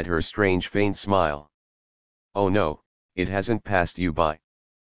Bartram had her strange faint smile. Oh no, it hasn't passed you by.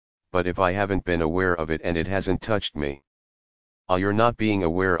 But if I haven't been aware of it and it hasn't touched me. Ah, you're not being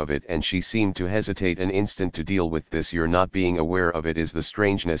aware of it, and she seemed to hesitate an instant to deal with this. You're not being aware of it is the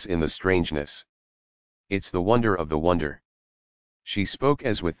strangeness in the strangeness. It's the wonder of the wonder. She spoke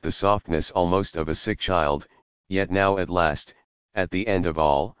as with the softness almost of a sick child, yet now at last, at the end of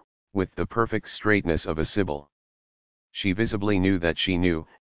all, with the perfect straightness of a sibyl. She visibly knew that she knew,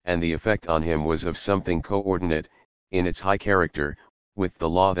 and the effect on him was of something coordinate, in its high character, with the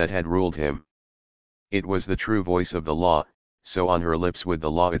law that had ruled him. It was the true voice of the law, so on her lips would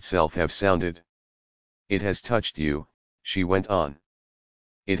the law itself have sounded. It has touched you, she went on.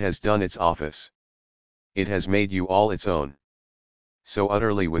 It has done its office. It has made you all its own. So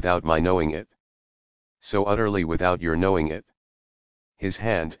utterly without my knowing it. So utterly without your knowing it. His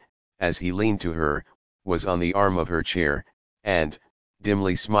hand, as he leaned to her, was on the arm of her chair, and,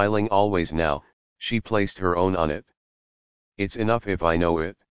 dimly smiling always now, she placed her own on it. It's enough if I know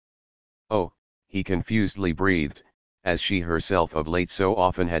it. Oh, he confusedly breathed, as she herself of late so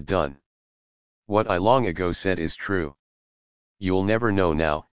often had done. What I long ago said is true. You'll never know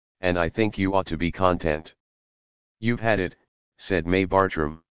now, and I think you ought to be content. You've had it, said May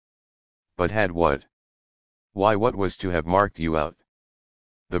Bartram. But had what? Why, what was to have marked you out?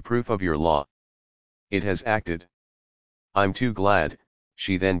 The proof of your law. It has acted. I'm too glad,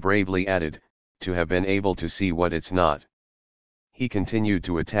 she then bravely added, to have been able to see what it's not. He continued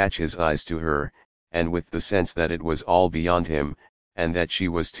to attach his eyes to her, and with the sense that it was all beyond him, and that she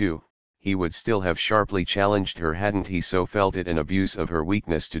was too, he would still have sharply challenged her hadn't he so felt it an abuse of her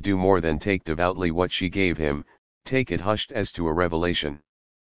weakness to do more than take devoutly what she gave him, take it hushed as to a revelation.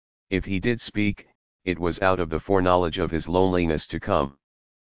 If he did speak, it was out of the foreknowledge of his loneliness to come.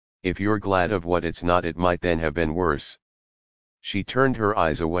 If you're glad of what it's not, it might then have been worse. She turned her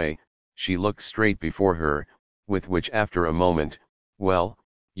eyes away, she looked straight before her, with which after a moment, well,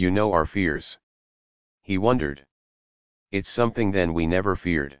 you know our fears. He wondered. It's something then we never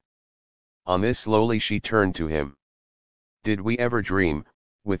feared. On this slowly she turned to him. Did we ever dream,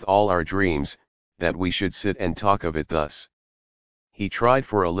 with all our dreams, that we should sit and talk of it thus? He tried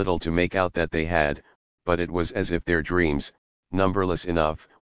for a little to make out that they had, but it was as if their dreams, numberless enough,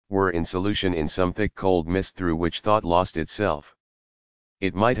 were in solution in some thick cold mist through which thought lost itself.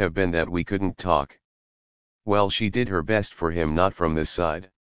 It might have been that we couldn't talk. Well, she did her best for him, not from this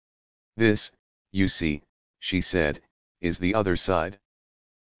side. This, you see, she said, is the other side.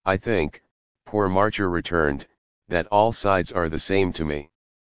 I think, poor Marcher returned, that all sides are the same to me.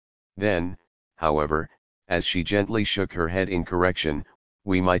 Then, however, as she gently shook her head in correction,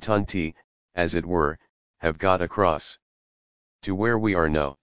 we mightn't, as it were, have got across. To where we are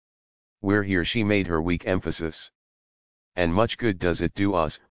no. We're here, she made her weak emphasis. And much good does it do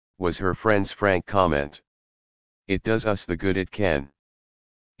us, was her friend's frank comment. It does us the good it can.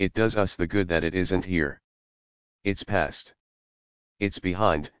 It does us the good that it isn't here. It's past. It's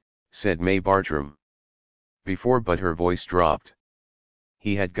behind, said May Bartram. Before, but her voice dropped.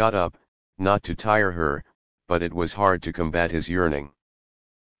 He had got up, not to tire her, but it was hard to combat his yearning.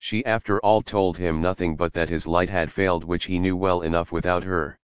 She after all told him nothing but that his light had failed, which he knew well enough without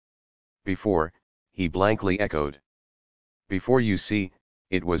her. Before, he blankly echoed. Before, you see,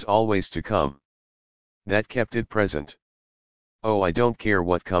 it was always to come. That kept it present. Oh, I don't care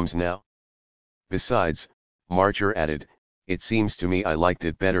what comes now. Besides, Marcher added, it seems to me I liked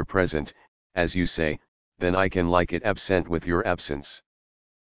it better present, as you say, than I can like it absent with your absence.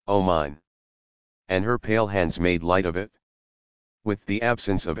 Oh mine. And her pale hands made light of it. With the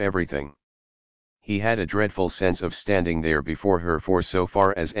absence of everything. He had a dreadful sense of standing there before her, for so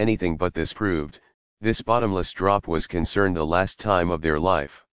far as anything but this proved, this bottomless drop was concerned, the last time of their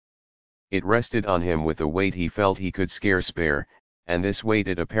life. It rested on him with a weight he felt he could scarce bear, and this weight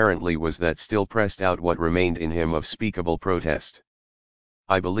it apparently was that still pressed out what remained in him of speakable protest.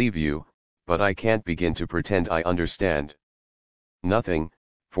 I believe you, but I can't begin to pretend I understand. Nothing,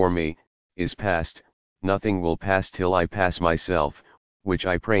 for me, is past, nothing will pass till I pass myself, which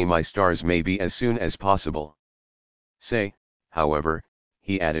I pray my stars may be as soon as possible. Say, however,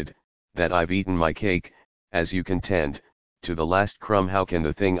 he added, that I've eaten my cake, as you contend, to the last crumb. How can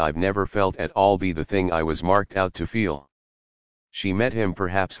the thing I've never felt at all be the thing I was marked out to feel? She met him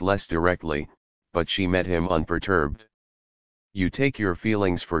perhaps less directly, but she met him unperturbed. You take your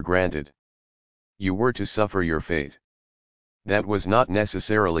feelings for granted. You were to suffer your fate. That was not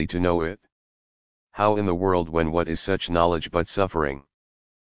necessarily to know it. How in the world, when what is such knowledge but suffering?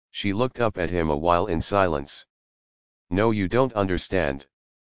 She looked up at him a while in silence. No, you don't understand.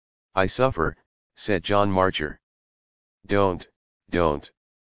 I suffer, said John Marcher. Don't, Don't.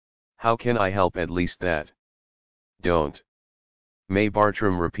 How can I help at least that? Don't. May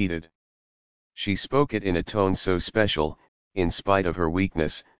Bartram repeated. She spoke it in a tone so special, in spite of her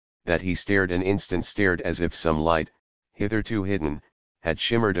weakness, that he stared an instant, stared as if some light, hitherto hidden, had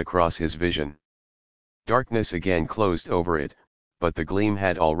shimmered across his vision. Darkness again closed over it, but the gleam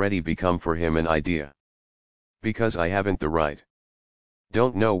had already become for him an idea. Because I haven't the right.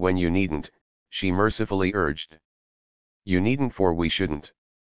 Don't know when you needn't, she mercifully urged. You needn't, for we shouldn't.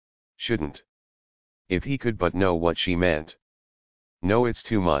 Shouldn't. If he could but know what she meant. No, it's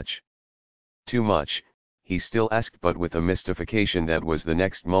too much. Too much, he still asked, but with a mystification that was the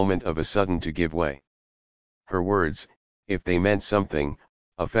next moment of a sudden to give way. Her words, if they meant something,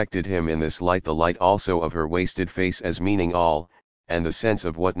 affected him in this light, the light also of her wasted face as meaning all, and the sense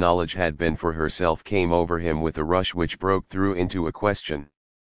of what knowledge had been for herself came over him with a rush which broke through into a question.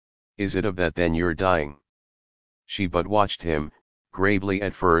 Is it of that then you're dying? She but watched him, gravely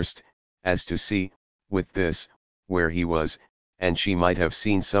at first, as to see, with this, where he was, and she might have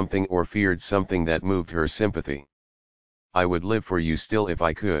seen something or feared something that moved her sympathy. I would live for you still if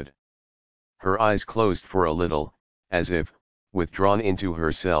I could. Her eyes closed for a little, as if, withdrawn into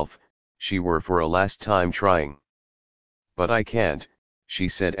herself, she were for a last time trying. But I can't, she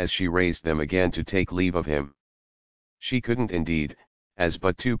said as she raised them again to take leave of him. She couldn't indeed, as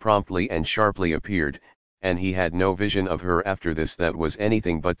but too promptly and sharply appeared, and he had no vision of her after this that was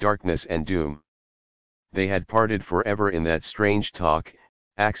anything but darkness and doom. They had parted forever in that strange talk.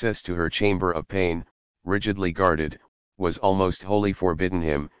 Access to her chamber of pain, rigidly guarded, was almost wholly forbidden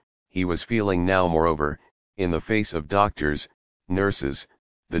him. He was feeling now, moreover, in the face of doctors, nurses,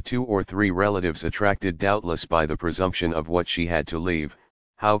 the 2 or 3 relatives attracted doubtless by the presumption of what she had to leave,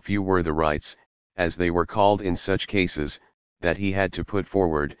 how few were the rights, as they were called in such cases, that he had to put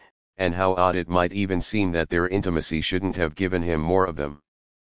forward, and how odd it might even seem that their intimacy shouldn't have given him more of them.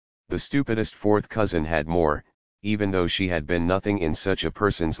 The stupidest 4th cousin had more, even though she had been nothing in such a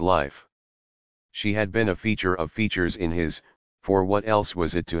person's life. She had been a feature of features in his, for what else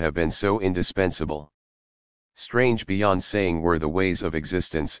was it to have been so indispensable? Strange beyond saying were the ways of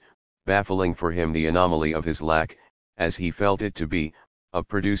existence, baffling for him the anomaly of his lack, as he felt it to be, of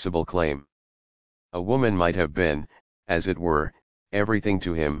producible claim. A woman might have been, as it were, everything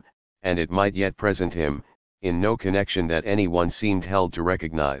to him, and it might yet present him, in no connection that any one seemed held to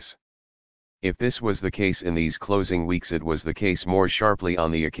recognize. If this was the case in these closing weeks, it was the case more sharply on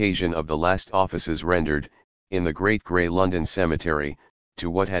the occasion of the last offices rendered, in the great grey London cemetery,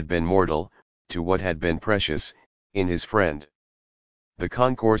 to what had been mortal, to what had been precious, in his friend. The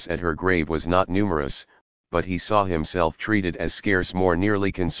concourse at her grave was not numerous, but he saw himself treated as scarce more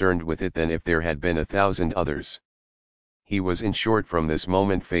nearly concerned with it than if there had been 1,000 others. He was in short from this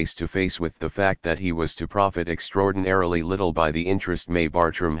moment face to face with the fact that he was to profit extraordinarily little by the interest May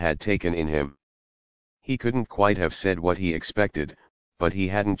Bartram had taken in him. He couldn't quite have said what he expected, but he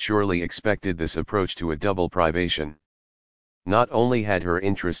hadn't surely expected this approach to a double privation. Not only had her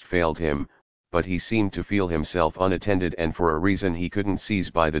interest failed him, but he seemed to feel himself unattended, and for a reason he couldn't seize,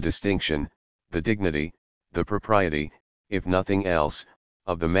 by the distinction, the dignity, the propriety, if nothing else,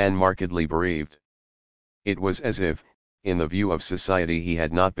 of the man markedly bereaved. It was as if, in the view of society, he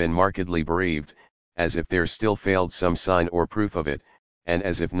had not been markedly bereaved, as if there still failed some sign or proof of it, and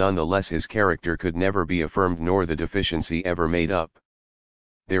as if none the less his character could never be affirmed nor the deficiency ever made up.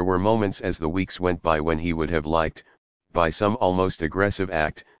 There were moments as the weeks went by when he would have liked, by some almost aggressive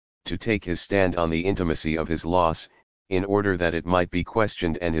act, to take his stand on the intimacy of his loss, in order that it might be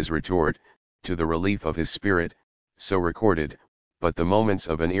questioned and his retort, to the relief of his spirit, so recorded, but the moments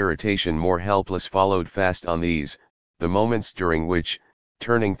of an irritation more helpless followed fast on these, the moments during which,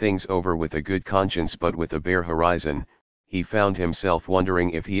 turning things over with a good conscience but with a bare horizon, he found himself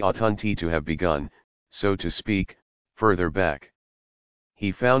wondering if he oughtn't to have begun, so to speak, further back.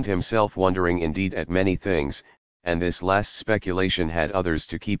 He found himself wondering indeed at many things, and this last speculation had others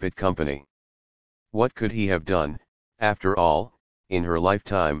to keep it company. What could he have done, after all, in her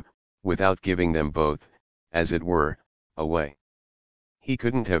lifetime, without giving them both, as it were, away? He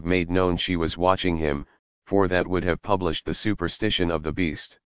couldn't have made known she was watching him, for that would have published the superstition of the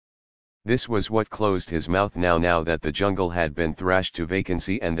beast. This was what closed his mouth now that the jungle had been thrashed to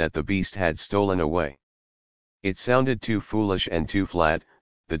vacancy and that the beast had stolen away. It sounded too foolish and too flat.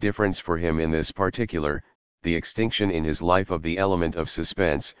 The difference for him in this particular, the extinction in his life of the element of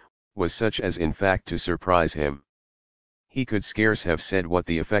suspense, was such as in fact to surprise him. He could scarce have said what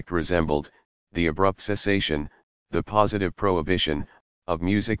the effect resembled, the abrupt cessation, the positive prohibition, of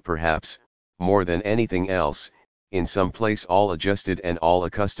music perhaps, more than anything else, in some place all adjusted and all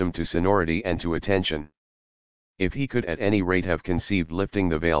accustomed to sonority and to attention. If he could at any rate have conceived lifting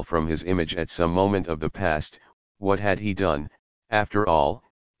the veil from his image at some moment of the past, what had he done, after all,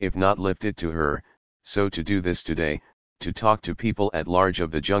 if not lift it to her? So to do this today, to talk to people at large of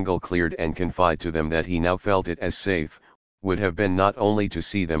the jungle cleared and confide to them that he now felt it as safe, would have been not only to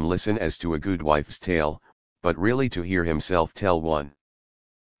see them listen as to a good wife's tale, but really to hear himself tell one.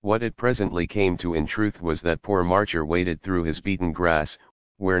 What it presently came to in truth was that poor Marcher waded through his beaten grass,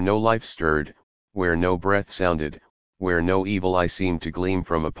 where no life stirred, where no breath sounded, where no evil eye seemed to gleam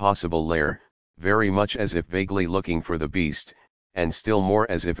from a possible lair, very much as if vaguely looking for the beast, and still more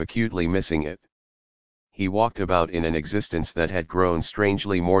as if acutely missing it. He walked about in an existence that had grown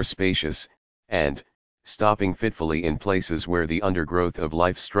strangely more spacious, and, stopping fitfully in places where the undergrowth of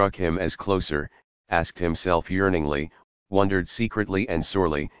life struck him as closer, asked himself yearningly, wondered secretly and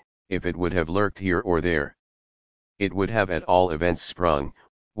sorely, if it would have lurked here or there. It would have at all events sprung.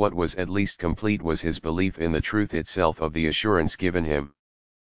 What was at least complete was his belief in the truth itself of the assurance given him.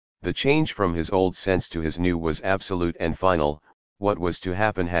 The change from his old sense to his new was absolute and final. What was to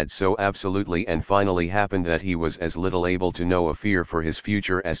happen had so absolutely and finally happened that he was as little able to know a fear for his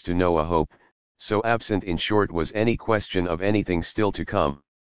future as to know a hope, so absent in short was any question of anything still to come.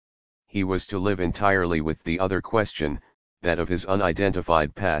 He was to live entirely with the other question, that of his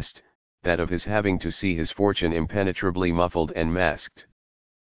unidentified past, that of his having to see his fortune impenetrably muffled and masked.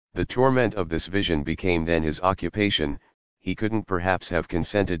 The torment of this vision became then his occupation. He couldn't perhaps have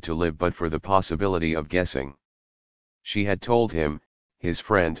consented to live but for the possibility of guessing. She had told him, his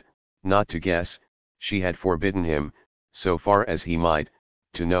friend, not to guess. She had forbidden him, so far as he might,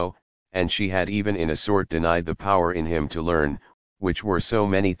 to know, and she had even in a sort denied the power in him to learn, which were so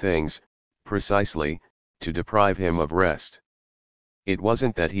many things, precisely, to deprive him of rest. It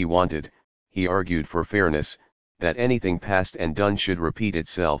wasn't that he wanted, he argued for fairness, that anything past and done should repeat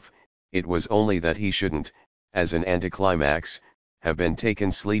itself, it was only that he shouldn't, as an anticlimax, have been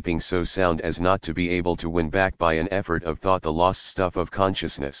taken sleeping so sound as not to be able to win back by an effort of thought the lost stuff of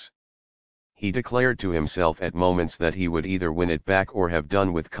consciousness. He declared to himself at moments that he would either win it back or have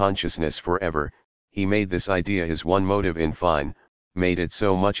done with consciousness forever. He made this idea his one motive in fine, made it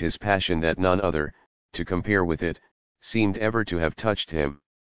so much his passion that none other, to compare with it, seemed ever to have touched him.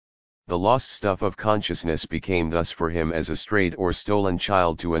 The lost stuff of consciousness became thus for him as a strayed or stolen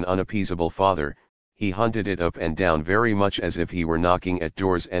child to an unappeasable father. He hunted it up and down very much as if he were knocking at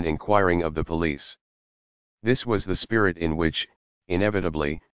doors and inquiring of the police. This was the spirit in which,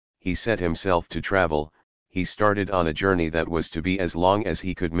 inevitably, he set himself to travel. He started on a journey that was to be as long as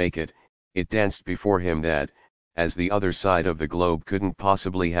he could make it. It danced before him that, as the other side of the globe couldn't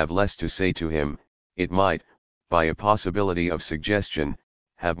possibly have less to say to him, it might, by a possibility of suggestion,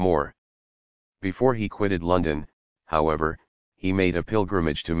 have more. Before he quitted London, however, he made a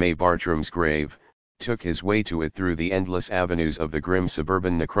pilgrimage to May Bartram's grave, took his way to it through the endless avenues of the grim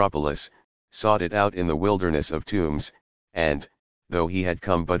suburban necropolis, sought it out in the wilderness of tombs, and, though he had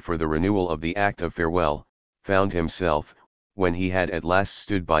come but for the renewal of the act of farewell, found himself, when he had at last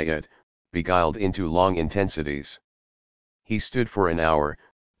stood by it, beguiled into long intensities. He stood for an hour,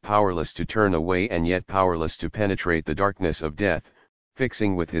 powerless to turn away and yet powerless to penetrate the darkness of death,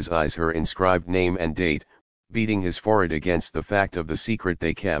 fixing with his eyes her inscribed name and date, beating his forehead against the fact of the secret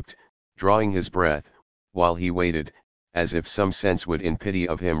they kept, drawing his breath, while he waited, as if some sense would in pity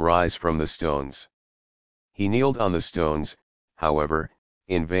of him rise from the stones. He kneeled on the stones, however,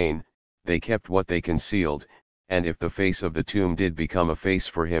 in vain. They kept what they concealed, and if the face of the tomb did become a face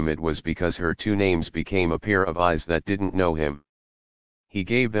for him it was because her two names became a pair of eyes that didn't know him. He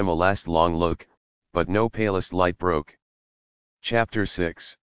gave them a last long look, but no palest light broke. Chapter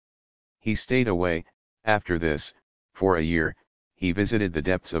 6. He stayed away, after this, for a year. He visited the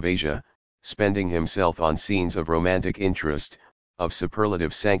depths of Asia, spending himself on scenes of romantic interest, of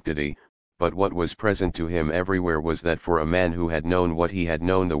superlative sanctity, but what was present to him everywhere was that for a man who had known what he had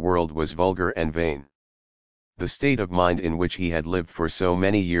known the world was vulgar and vain. The state of mind in which he had lived for so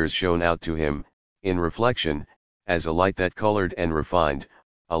many years shone out to him, in reflection, as a light that colored and refined,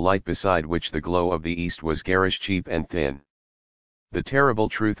 a light beside which the glow of the East was garish, cheap and thin. The terrible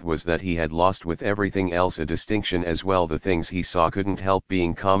truth was that he had lost with everything else a distinction as well. The things he saw couldn't help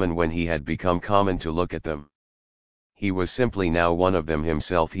being common when he had become common to look at them. He was simply now one of them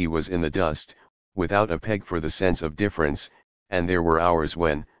himself. He was in the dust, without a peg for the sense of difference, and there were hours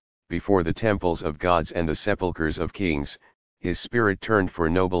when, before the temples of gods and the sepulchres of kings, his spirit turned for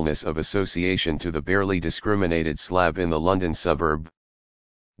nobleness of association to the barely discriminated slab in the London suburb.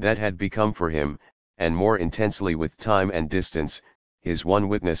 That had become for him, and more intensely with time and distance, his one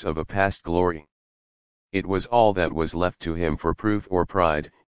witness of a past glory. It was all that was left to him for proof or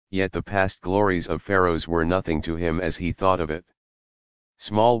pride. Yet the past glories of Pharos were nothing to him as he thought of it.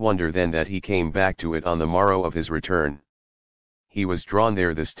 Small wonder then that he came back to it on the morrow of his return. He was drawn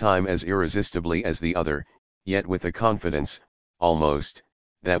there this time as irresistibly as the other, yet with a confidence, almost,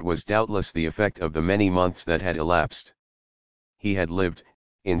 that was doubtless the effect of the many months that had elapsed. He had lived,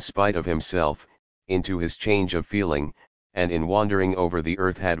 in spite of himself, into his change of feeling, and in wandering over the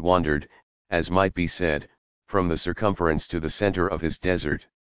earth had wandered, as might be said, from the circumference to the center of his desert.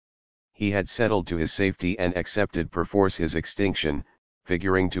 He had settled to his safety and accepted perforce his extinction,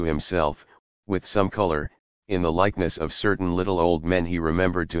 figuring to himself, with some color, in the likeness of certain little old men he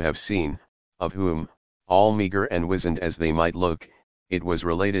remembered to have seen, of whom, all meager and wizened as they might look, it was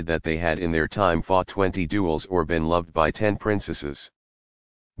related that they had in their time fought 20 duels or been loved by 10 princesses.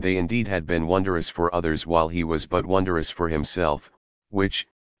 They indeed had been wondrous for others while he was but wondrous for himself, which,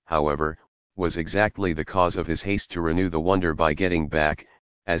 however, was exactly the cause of his haste to renew the wonder by getting back,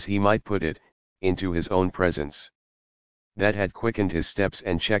 as he might put it, into his own presence. That had quickened his steps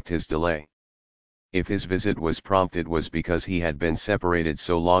and checked his delay. If his visit was prompt it was because he had been separated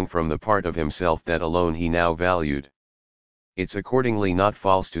so long from the part of himself that alone he now valued. It's accordingly not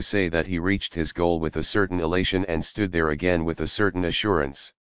false to say that he reached his goal with a certain elation and stood there again with a certain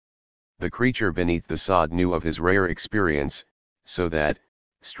assurance. The creature beneath the sod knew of his rare experience, so that,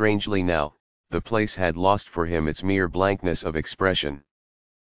 strangely now, the place had lost for him its mere blankness of expression.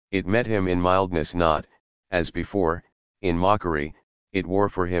 It met him in mildness not, as before, in mockery. It wore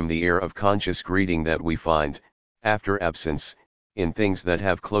for him the air of conscious greeting that we find, after absence, in things that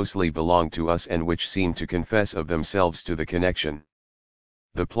have closely belonged to us and which seem to confess of themselves to the connection.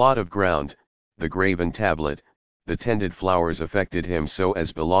 The plot of ground, the graven tablet, the tended flowers affected him so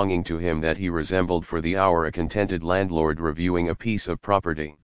as belonging to him that he resembled for the hour a contented landlord reviewing a piece of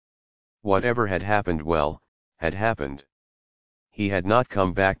property. Whatever had happened had happened. He had not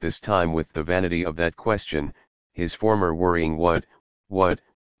come back this time with the vanity of that question, his former worrying what,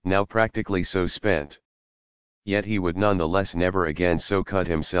 now practically so spent. Yet he would none the less never again so cut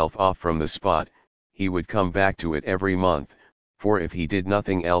himself off from the spot, he would come back to it every month, for if he did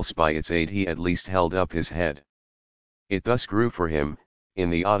nothing else by its aid he at least held up his head. It thus grew for him, in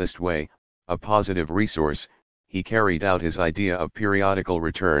the oddest way, a positive resource. He carried out his idea of periodical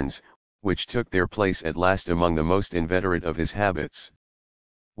returns, which took their place at last among the most inveterate of his habits.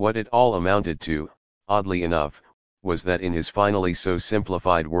 What it all amounted to, oddly enough, was that in his finally so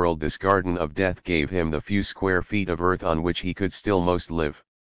simplified world this garden of death gave him the few square feet of earth on which he could still most live.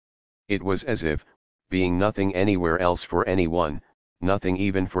 It was as if, being nothing anywhere else for anyone, nothing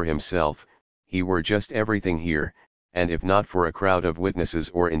even for himself, he were just everything here, and if not for a crowd of witnesses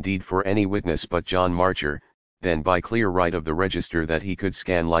or indeed for any witness but John Marcher, then by clear right of the register that he could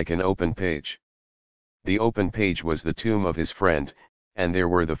scan like an open page. The open page was the tomb of his friend, and there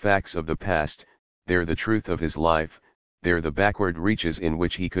were the facts of the past, there the truth of his life, there the backward reaches in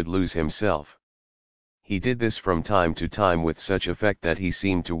which he could lose himself. He did this from time to time with such effect that he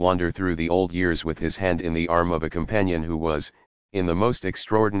seemed to wander through the old years with his hand in the arm of a companion who was, in the most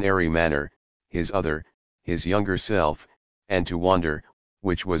extraordinary manner, his other, his younger self, and to wander,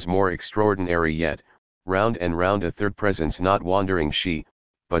 which was more extraordinary yet, round and round a third presence not wandering she,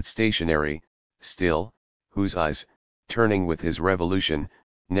 but stationary, still, whose eyes, turning with his revolution,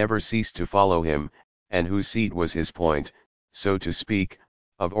 never ceased to follow him, and whose seat was his point, so to speak,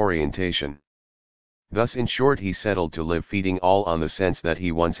 of orientation. Thus in short he settled to live feeding all on the sense that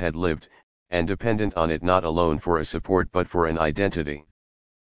he once had lived, and dependent on it not alone for a support but for an identity.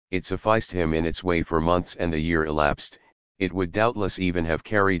 It sufficed him in its way for months and the year elapsed. It would doubtless even have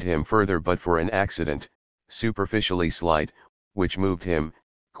carried him further but for an accident, superficially slight, which moved him,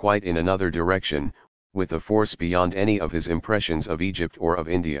 quite in another direction, with a force beyond any of his impressions of Egypt or of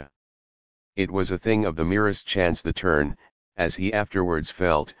India. It was a thing of the merest chance, the turn, as he afterwards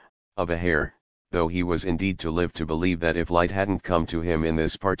felt, of a hair, though he was indeed to live to believe that if light hadn't come to him in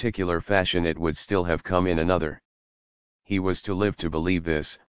this particular fashion it would still have come in another. He was to live to believe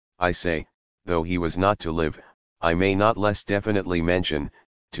this, I say, though he was not to live, I may not less definitely mention,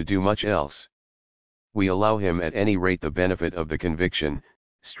 to do much else. We allow him at any rate the benefit of the conviction,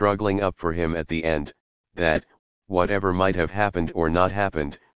 struggling up for him at the end, that, whatever might have happened or not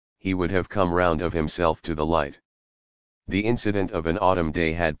happened, he would have come round of himself to the light. The incident of an autumn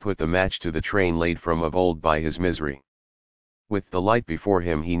day had put the match to the train laid from of old by his misery. With the light before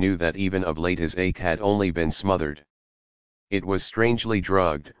him he knew that even of late his ache had only been smothered. It was strangely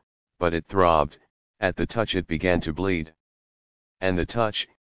drugged, but it throbbed, at the touch it began to bleed. And the touch,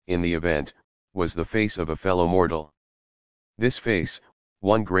 in the event, was the face of a fellow mortal. This face,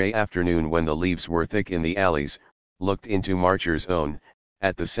 one grey afternoon when the leaves were thick in the alleys, looked into Marcher's own,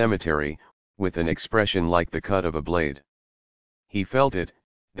 at the cemetery, with an expression like the cut of a blade. He felt it,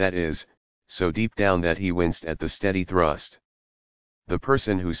 that is, so deep down that he winced at the steady thrust. The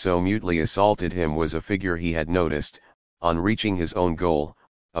person who so mutely assaulted him was a figure he had noticed, on reaching his own goal,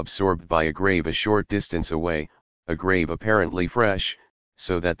 absorbed by a grave a short distance away, a grave apparently fresh,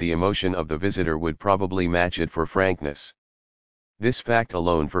 so that the emotion of the visitor would probably match it for frankness. This fact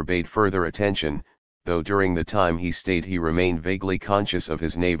alone forbade further attention, though during the time he stayed he remained vaguely conscious of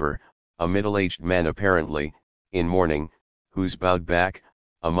his neighbor, a middle-aged man apparently, in mourning, whose bowed back,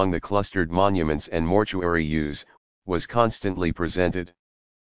 among the clustered monuments and mortuary yews, was constantly presented.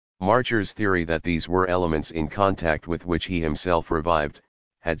 Marcher's theory that these were elements in contact with which he himself revived,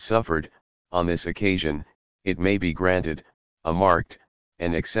 had suffered, on this occasion, it may be granted, a marked,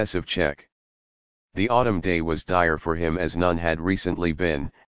 and excessive check. The autumn day was dire for him as none had recently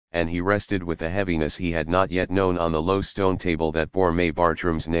been, and he rested with a heaviness he had not yet known on the low stone table that bore May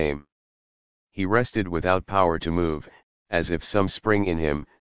Bartram's name. He rested without power to move, as if some spring in him,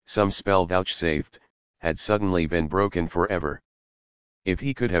 some spell vouchsafed, had suddenly been broken forever. If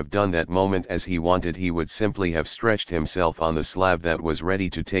he could have done that moment as he wanted, he would simply have stretched himself on the slab that was ready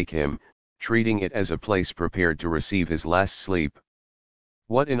to take him, treating it as a place prepared to receive his last sleep.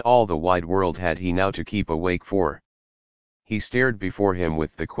 What in all the wide world had he now to keep awake for? He stared before him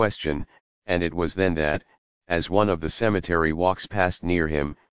with the question, and it was then that, as one of the cemetery walks passed near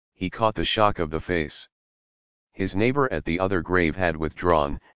him, he caught the shock of the face. His neighbor at the other grave had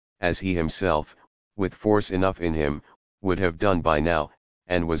withdrawn, as he himself, with force enough in him, would have done by now,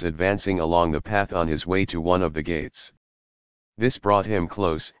 and was advancing along the path on his way to one of the gates. This brought him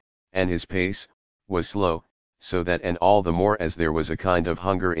close, and his pace was slow, so that and all the more as there was a kind of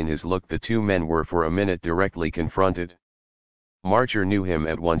hunger in his look the two men were for a minute directly confronted. Marcher knew him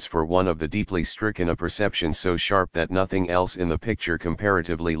at once for one of the deeply stricken, a perception so sharp that nothing else in the picture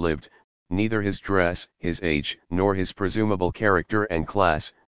comparatively lived, neither his dress, his age, nor his presumable character and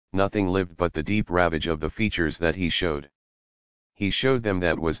class, nothing lived but the deep ravage of the features that he showed. He showed them,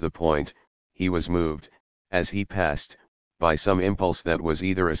 that was the point. He was moved, as he passed, by some impulse that was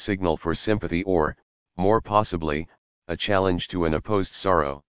either a signal for sympathy or, more possibly, a challenge to an opposed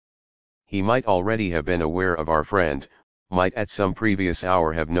sorrow. He might already have been aware of our friend, might at some previous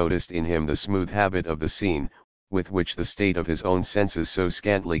hour have noticed in him the smooth habit of the scene, with which the state of his own senses so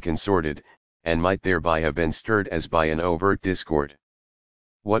scantly consorted, and might thereby have been stirred as by an overt discord.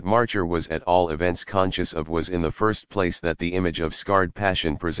 What Marcher was at all events conscious of was in the first place that the image of scarred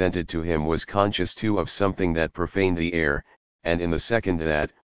passion presented to him was conscious too of something that profaned the air, and in the second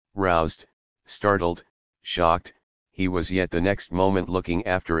that, roused, startled, shocked, he was yet the next moment looking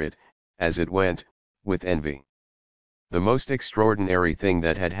after it, as it went, with envy. The most extraordinary thing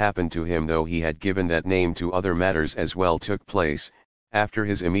that had happened to him, though he had given that name to other matters as well, took place, after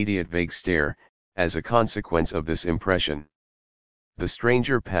his immediate vague stare, as a consequence of this impression. The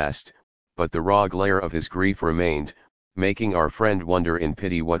stranger passed, but the raw glare of his grief remained, making our friend wonder in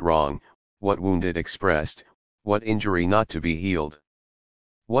pity what wrong, what wound it expressed, what injury not to be healed.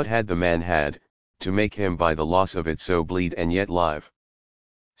 What had the man had, to make him by the loss of it so bleed and yet live?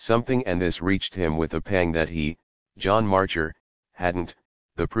 Something, and this reached him with a pang, that he, John Marcher, hadn't,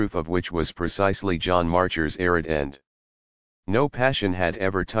 the proof of which was precisely John Marcher's arid end. No passion had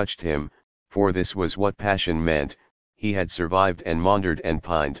ever touched him, for this was what passion meant. He had survived and maundered and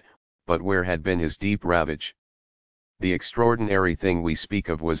pined, but where had been his deep ravage? The extraordinary thing we speak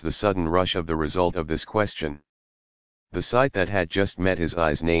of was the sudden rush of the result of this question. The sight that had just met his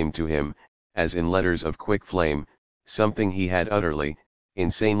eyes named to him, as in letters of quick flame, something he had utterly,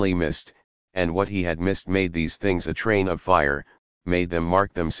 insanely missed, and what he had missed made these things a train of fire, made them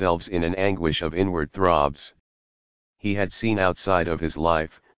mark themselves in an anguish of inward throbs. He had seen outside of his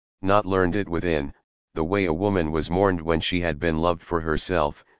life, not learned it within, the way a woman was mourned when she had been loved for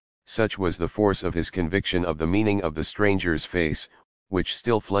herself. Such was the force of his conviction of the meaning of the stranger's face, which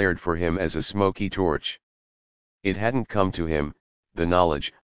still flared for him as a smoky torch. It hadn't come to him, the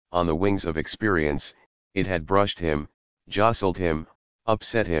knowledge, on the wings of experience. It had brushed him, jostled him,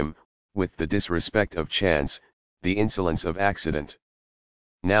 upset him, with the disrespect of chance, the insolence of accident.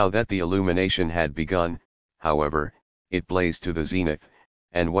 Now that the illumination had begun, however, it blazed to the zenith,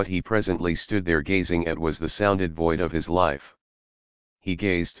 and what he presently stood there gazing at was the sounded void of his life. He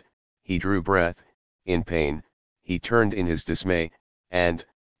gazed, he drew breath, in pain, he turned in his dismay, and,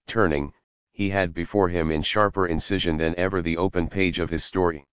 turning, he had before him in sharper incision than ever the open page of his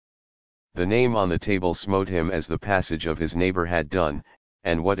story. The name on the table smote him as the passage of his neighbor had done,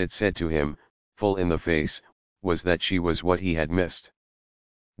 and what it said to him, full in the face, was that she was what he had missed.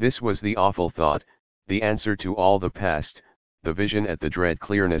 This was the awful thought, the answer to all the past, the vision at the dread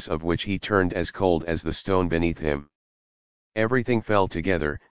clearness of which he turned as cold as the stone beneath him. Everything fell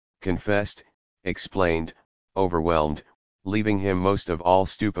together, confessed, explained, overwhelmed, leaving him most of all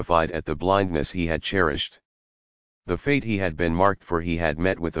stupefied at the blindness he had cherished. The fate he had been marked for he had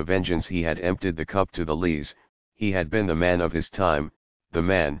met with a vengeance. He had emptied the cup to the lees, he had been the man of his time, the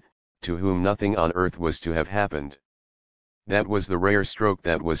man, to whom nothing on earth was to have happened. That was the rare stroke,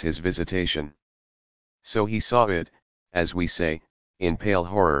 that was his visitation. So he saw it, as we say, in pale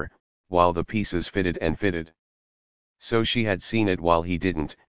horror, while the pieces fitted and fitted. So she had seen it while he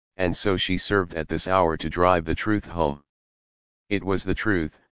didn't, and so she served at this hour to drive the truth home. It was the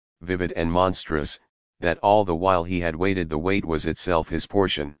truth, vivid and monstrous, that all the while he had waited the wait was itself his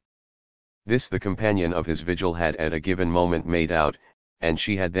portion. This the companion of his vigil had at a given moment made out, and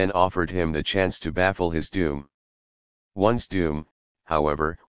she had then offered him the chance to baffle his doom. One's doom,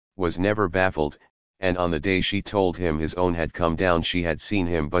 however, was never baffled, and on the day she told him his own had come down she had seen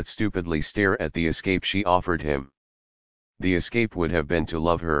him but stupidly stare at the escape she offered him. The escape would have been to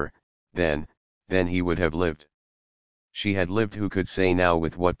love her, then he would have lived. She had lived, who could say now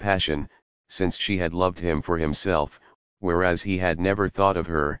with what passion, since she had loved him for himself, whereas he had never thought of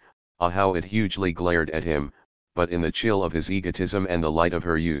her. Ah, how it hugely glared at him, but in the chill of his egotism and the light of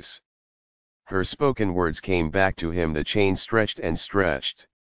her use. Her spoken words came back to him, the chain stretched and stretched.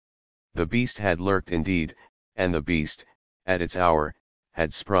 The beast had lurked indeed, and the beast, at its hour,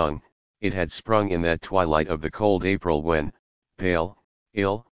 had sprung. It had sprung in that twilight of the cold April when, pale,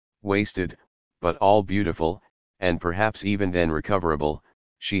 ill, wasted, but all beautiful, and perhaps even then recoverable,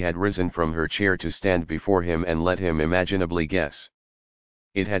 she had risen from her chair to stand before him and let him imaginably guess.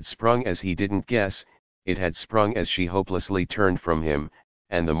 It had sprung as he didn't guess, it had sprung as she hopelessly turned from him,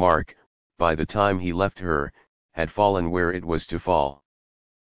 and the mark, by the time he left her, had fallen where it was to fall.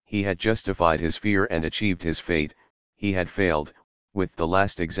 He had justified his fear and achieved his fate, he had failed, with the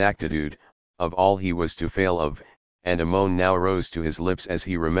last exactitude, of all he was to fail of, and a moan now rose to his lips as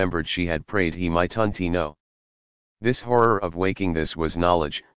he remembered she had prayed he mightn't know. This horror of waking, this was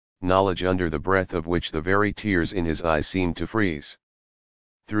knowledge, knowledge under the breath of which the very tears in his eyes seemed to freeze.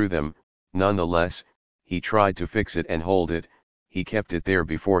 Through them, none the less, he tried to fix it and hold it, he kept it there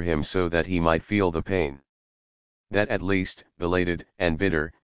before him so that he might feel the pain. That at least, belated and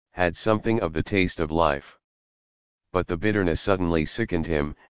bitter, had something of the taste of life. But the bitterness suddenly sickened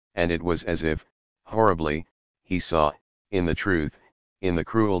him, and it was as if, horribly, he saw, in the truth, in the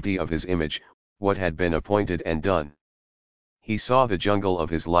cruelty of his image, what had been appointed and done. He saw the jungle of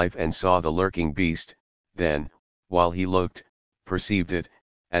his life and saw the lurking beast, then, while he looked, perceived it,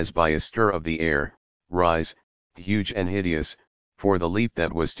 as by a stir of the air, rise, huge and hideous, for the leap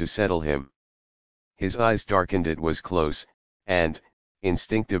that was to settle him. His eyes darkened, it was close, and,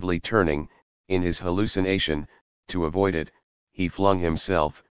 instinctively turning, in his hallucination, to avoid it, he flung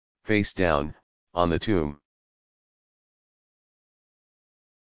himself, face down, on the tomb.